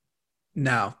 but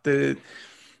No,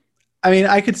 I mean,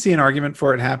 I could see an argument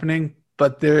for it happening,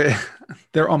 but they're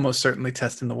almost certainly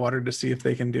testing the water to see if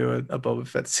they can do a Boba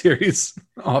Fett series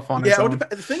off on its own.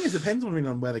 The thing is, it depends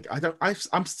on where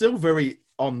I'm still very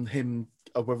on him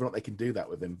of whether or not they can do that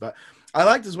with him. But I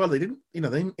liked as well. They didn't,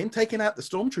 in taking out the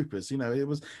stormtroopers. It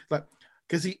was like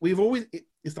because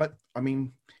it's like I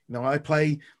mean, I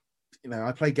play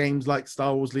games like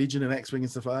Star Wars Legion and X-Wing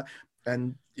and stuff like that.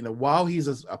 And while he's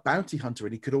a bounty hunter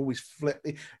and he could always flip,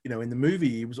 in the movie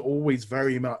he was always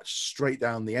very much straight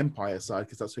down the Empire side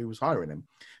because that's who was hiring him.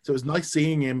 So it was nice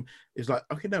seeing him. It's like,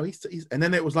 okay, no, he's and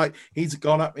then it was like he's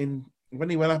gone up when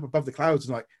he went up above the clouds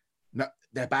and like, no,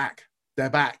 they're back,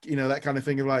 that kind of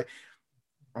thing of like.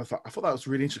 I thought that was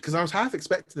really interesting because I was half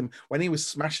expecting him when he was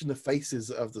smashing the faces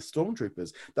of the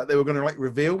stormtroopers that they were going to like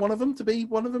reveal one of them to be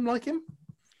one of them like him.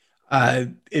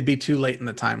 It'd be too late in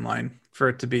the timeline for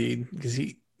it to be because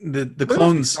the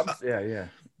clones. Yeah.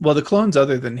 Well, the clones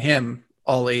other than him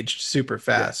all aged super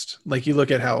fast. Yeah. Like you look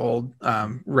at how old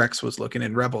Rex was looking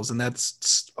in Rebels, and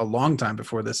that's a long time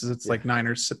before this. It's like 9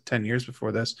 or 10 years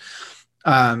before this.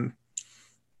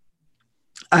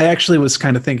 I actually was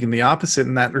kind of thinking the opposite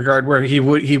in that regard, where he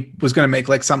was going to make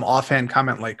like some offhand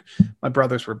comment like, "My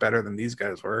brothers were better than these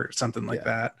guys were," or something like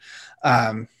that.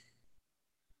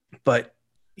 But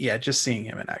yeah, just seeing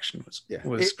him in action was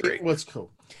great. It was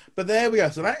cool. But there we go.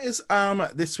 So that is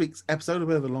this week's episode, a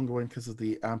bit of a longer one because of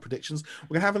the predictions.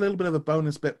 We're going to have a little bit of a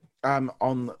bonus bit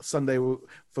on Sunday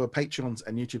for Patreons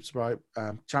and YouTube subscribe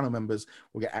channel members.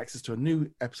 We'll get access to a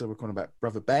new episode we're calling about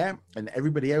Brother Bear, and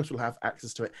everybody else will have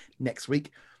access to it next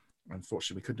week.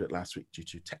 Unfortunately, we couldn't do it last week due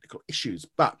to technical issues.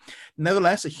 But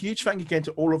nevertheless, a huge thank you again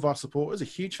to all of our supporters. A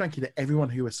huge thank you to everyone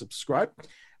who has subscribed.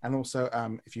 And also,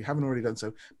 if you haven't already done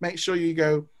so, make sure you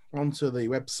go onto the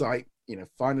website,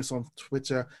 find us on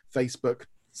Twitter, Facebook,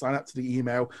 sign up to the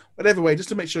email, whatever way, just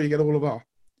to make sure you get all of our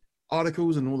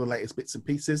articles and all the latest bits and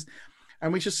pieces.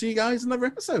 And we shall see you guys in another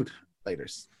episode.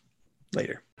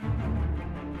 Later.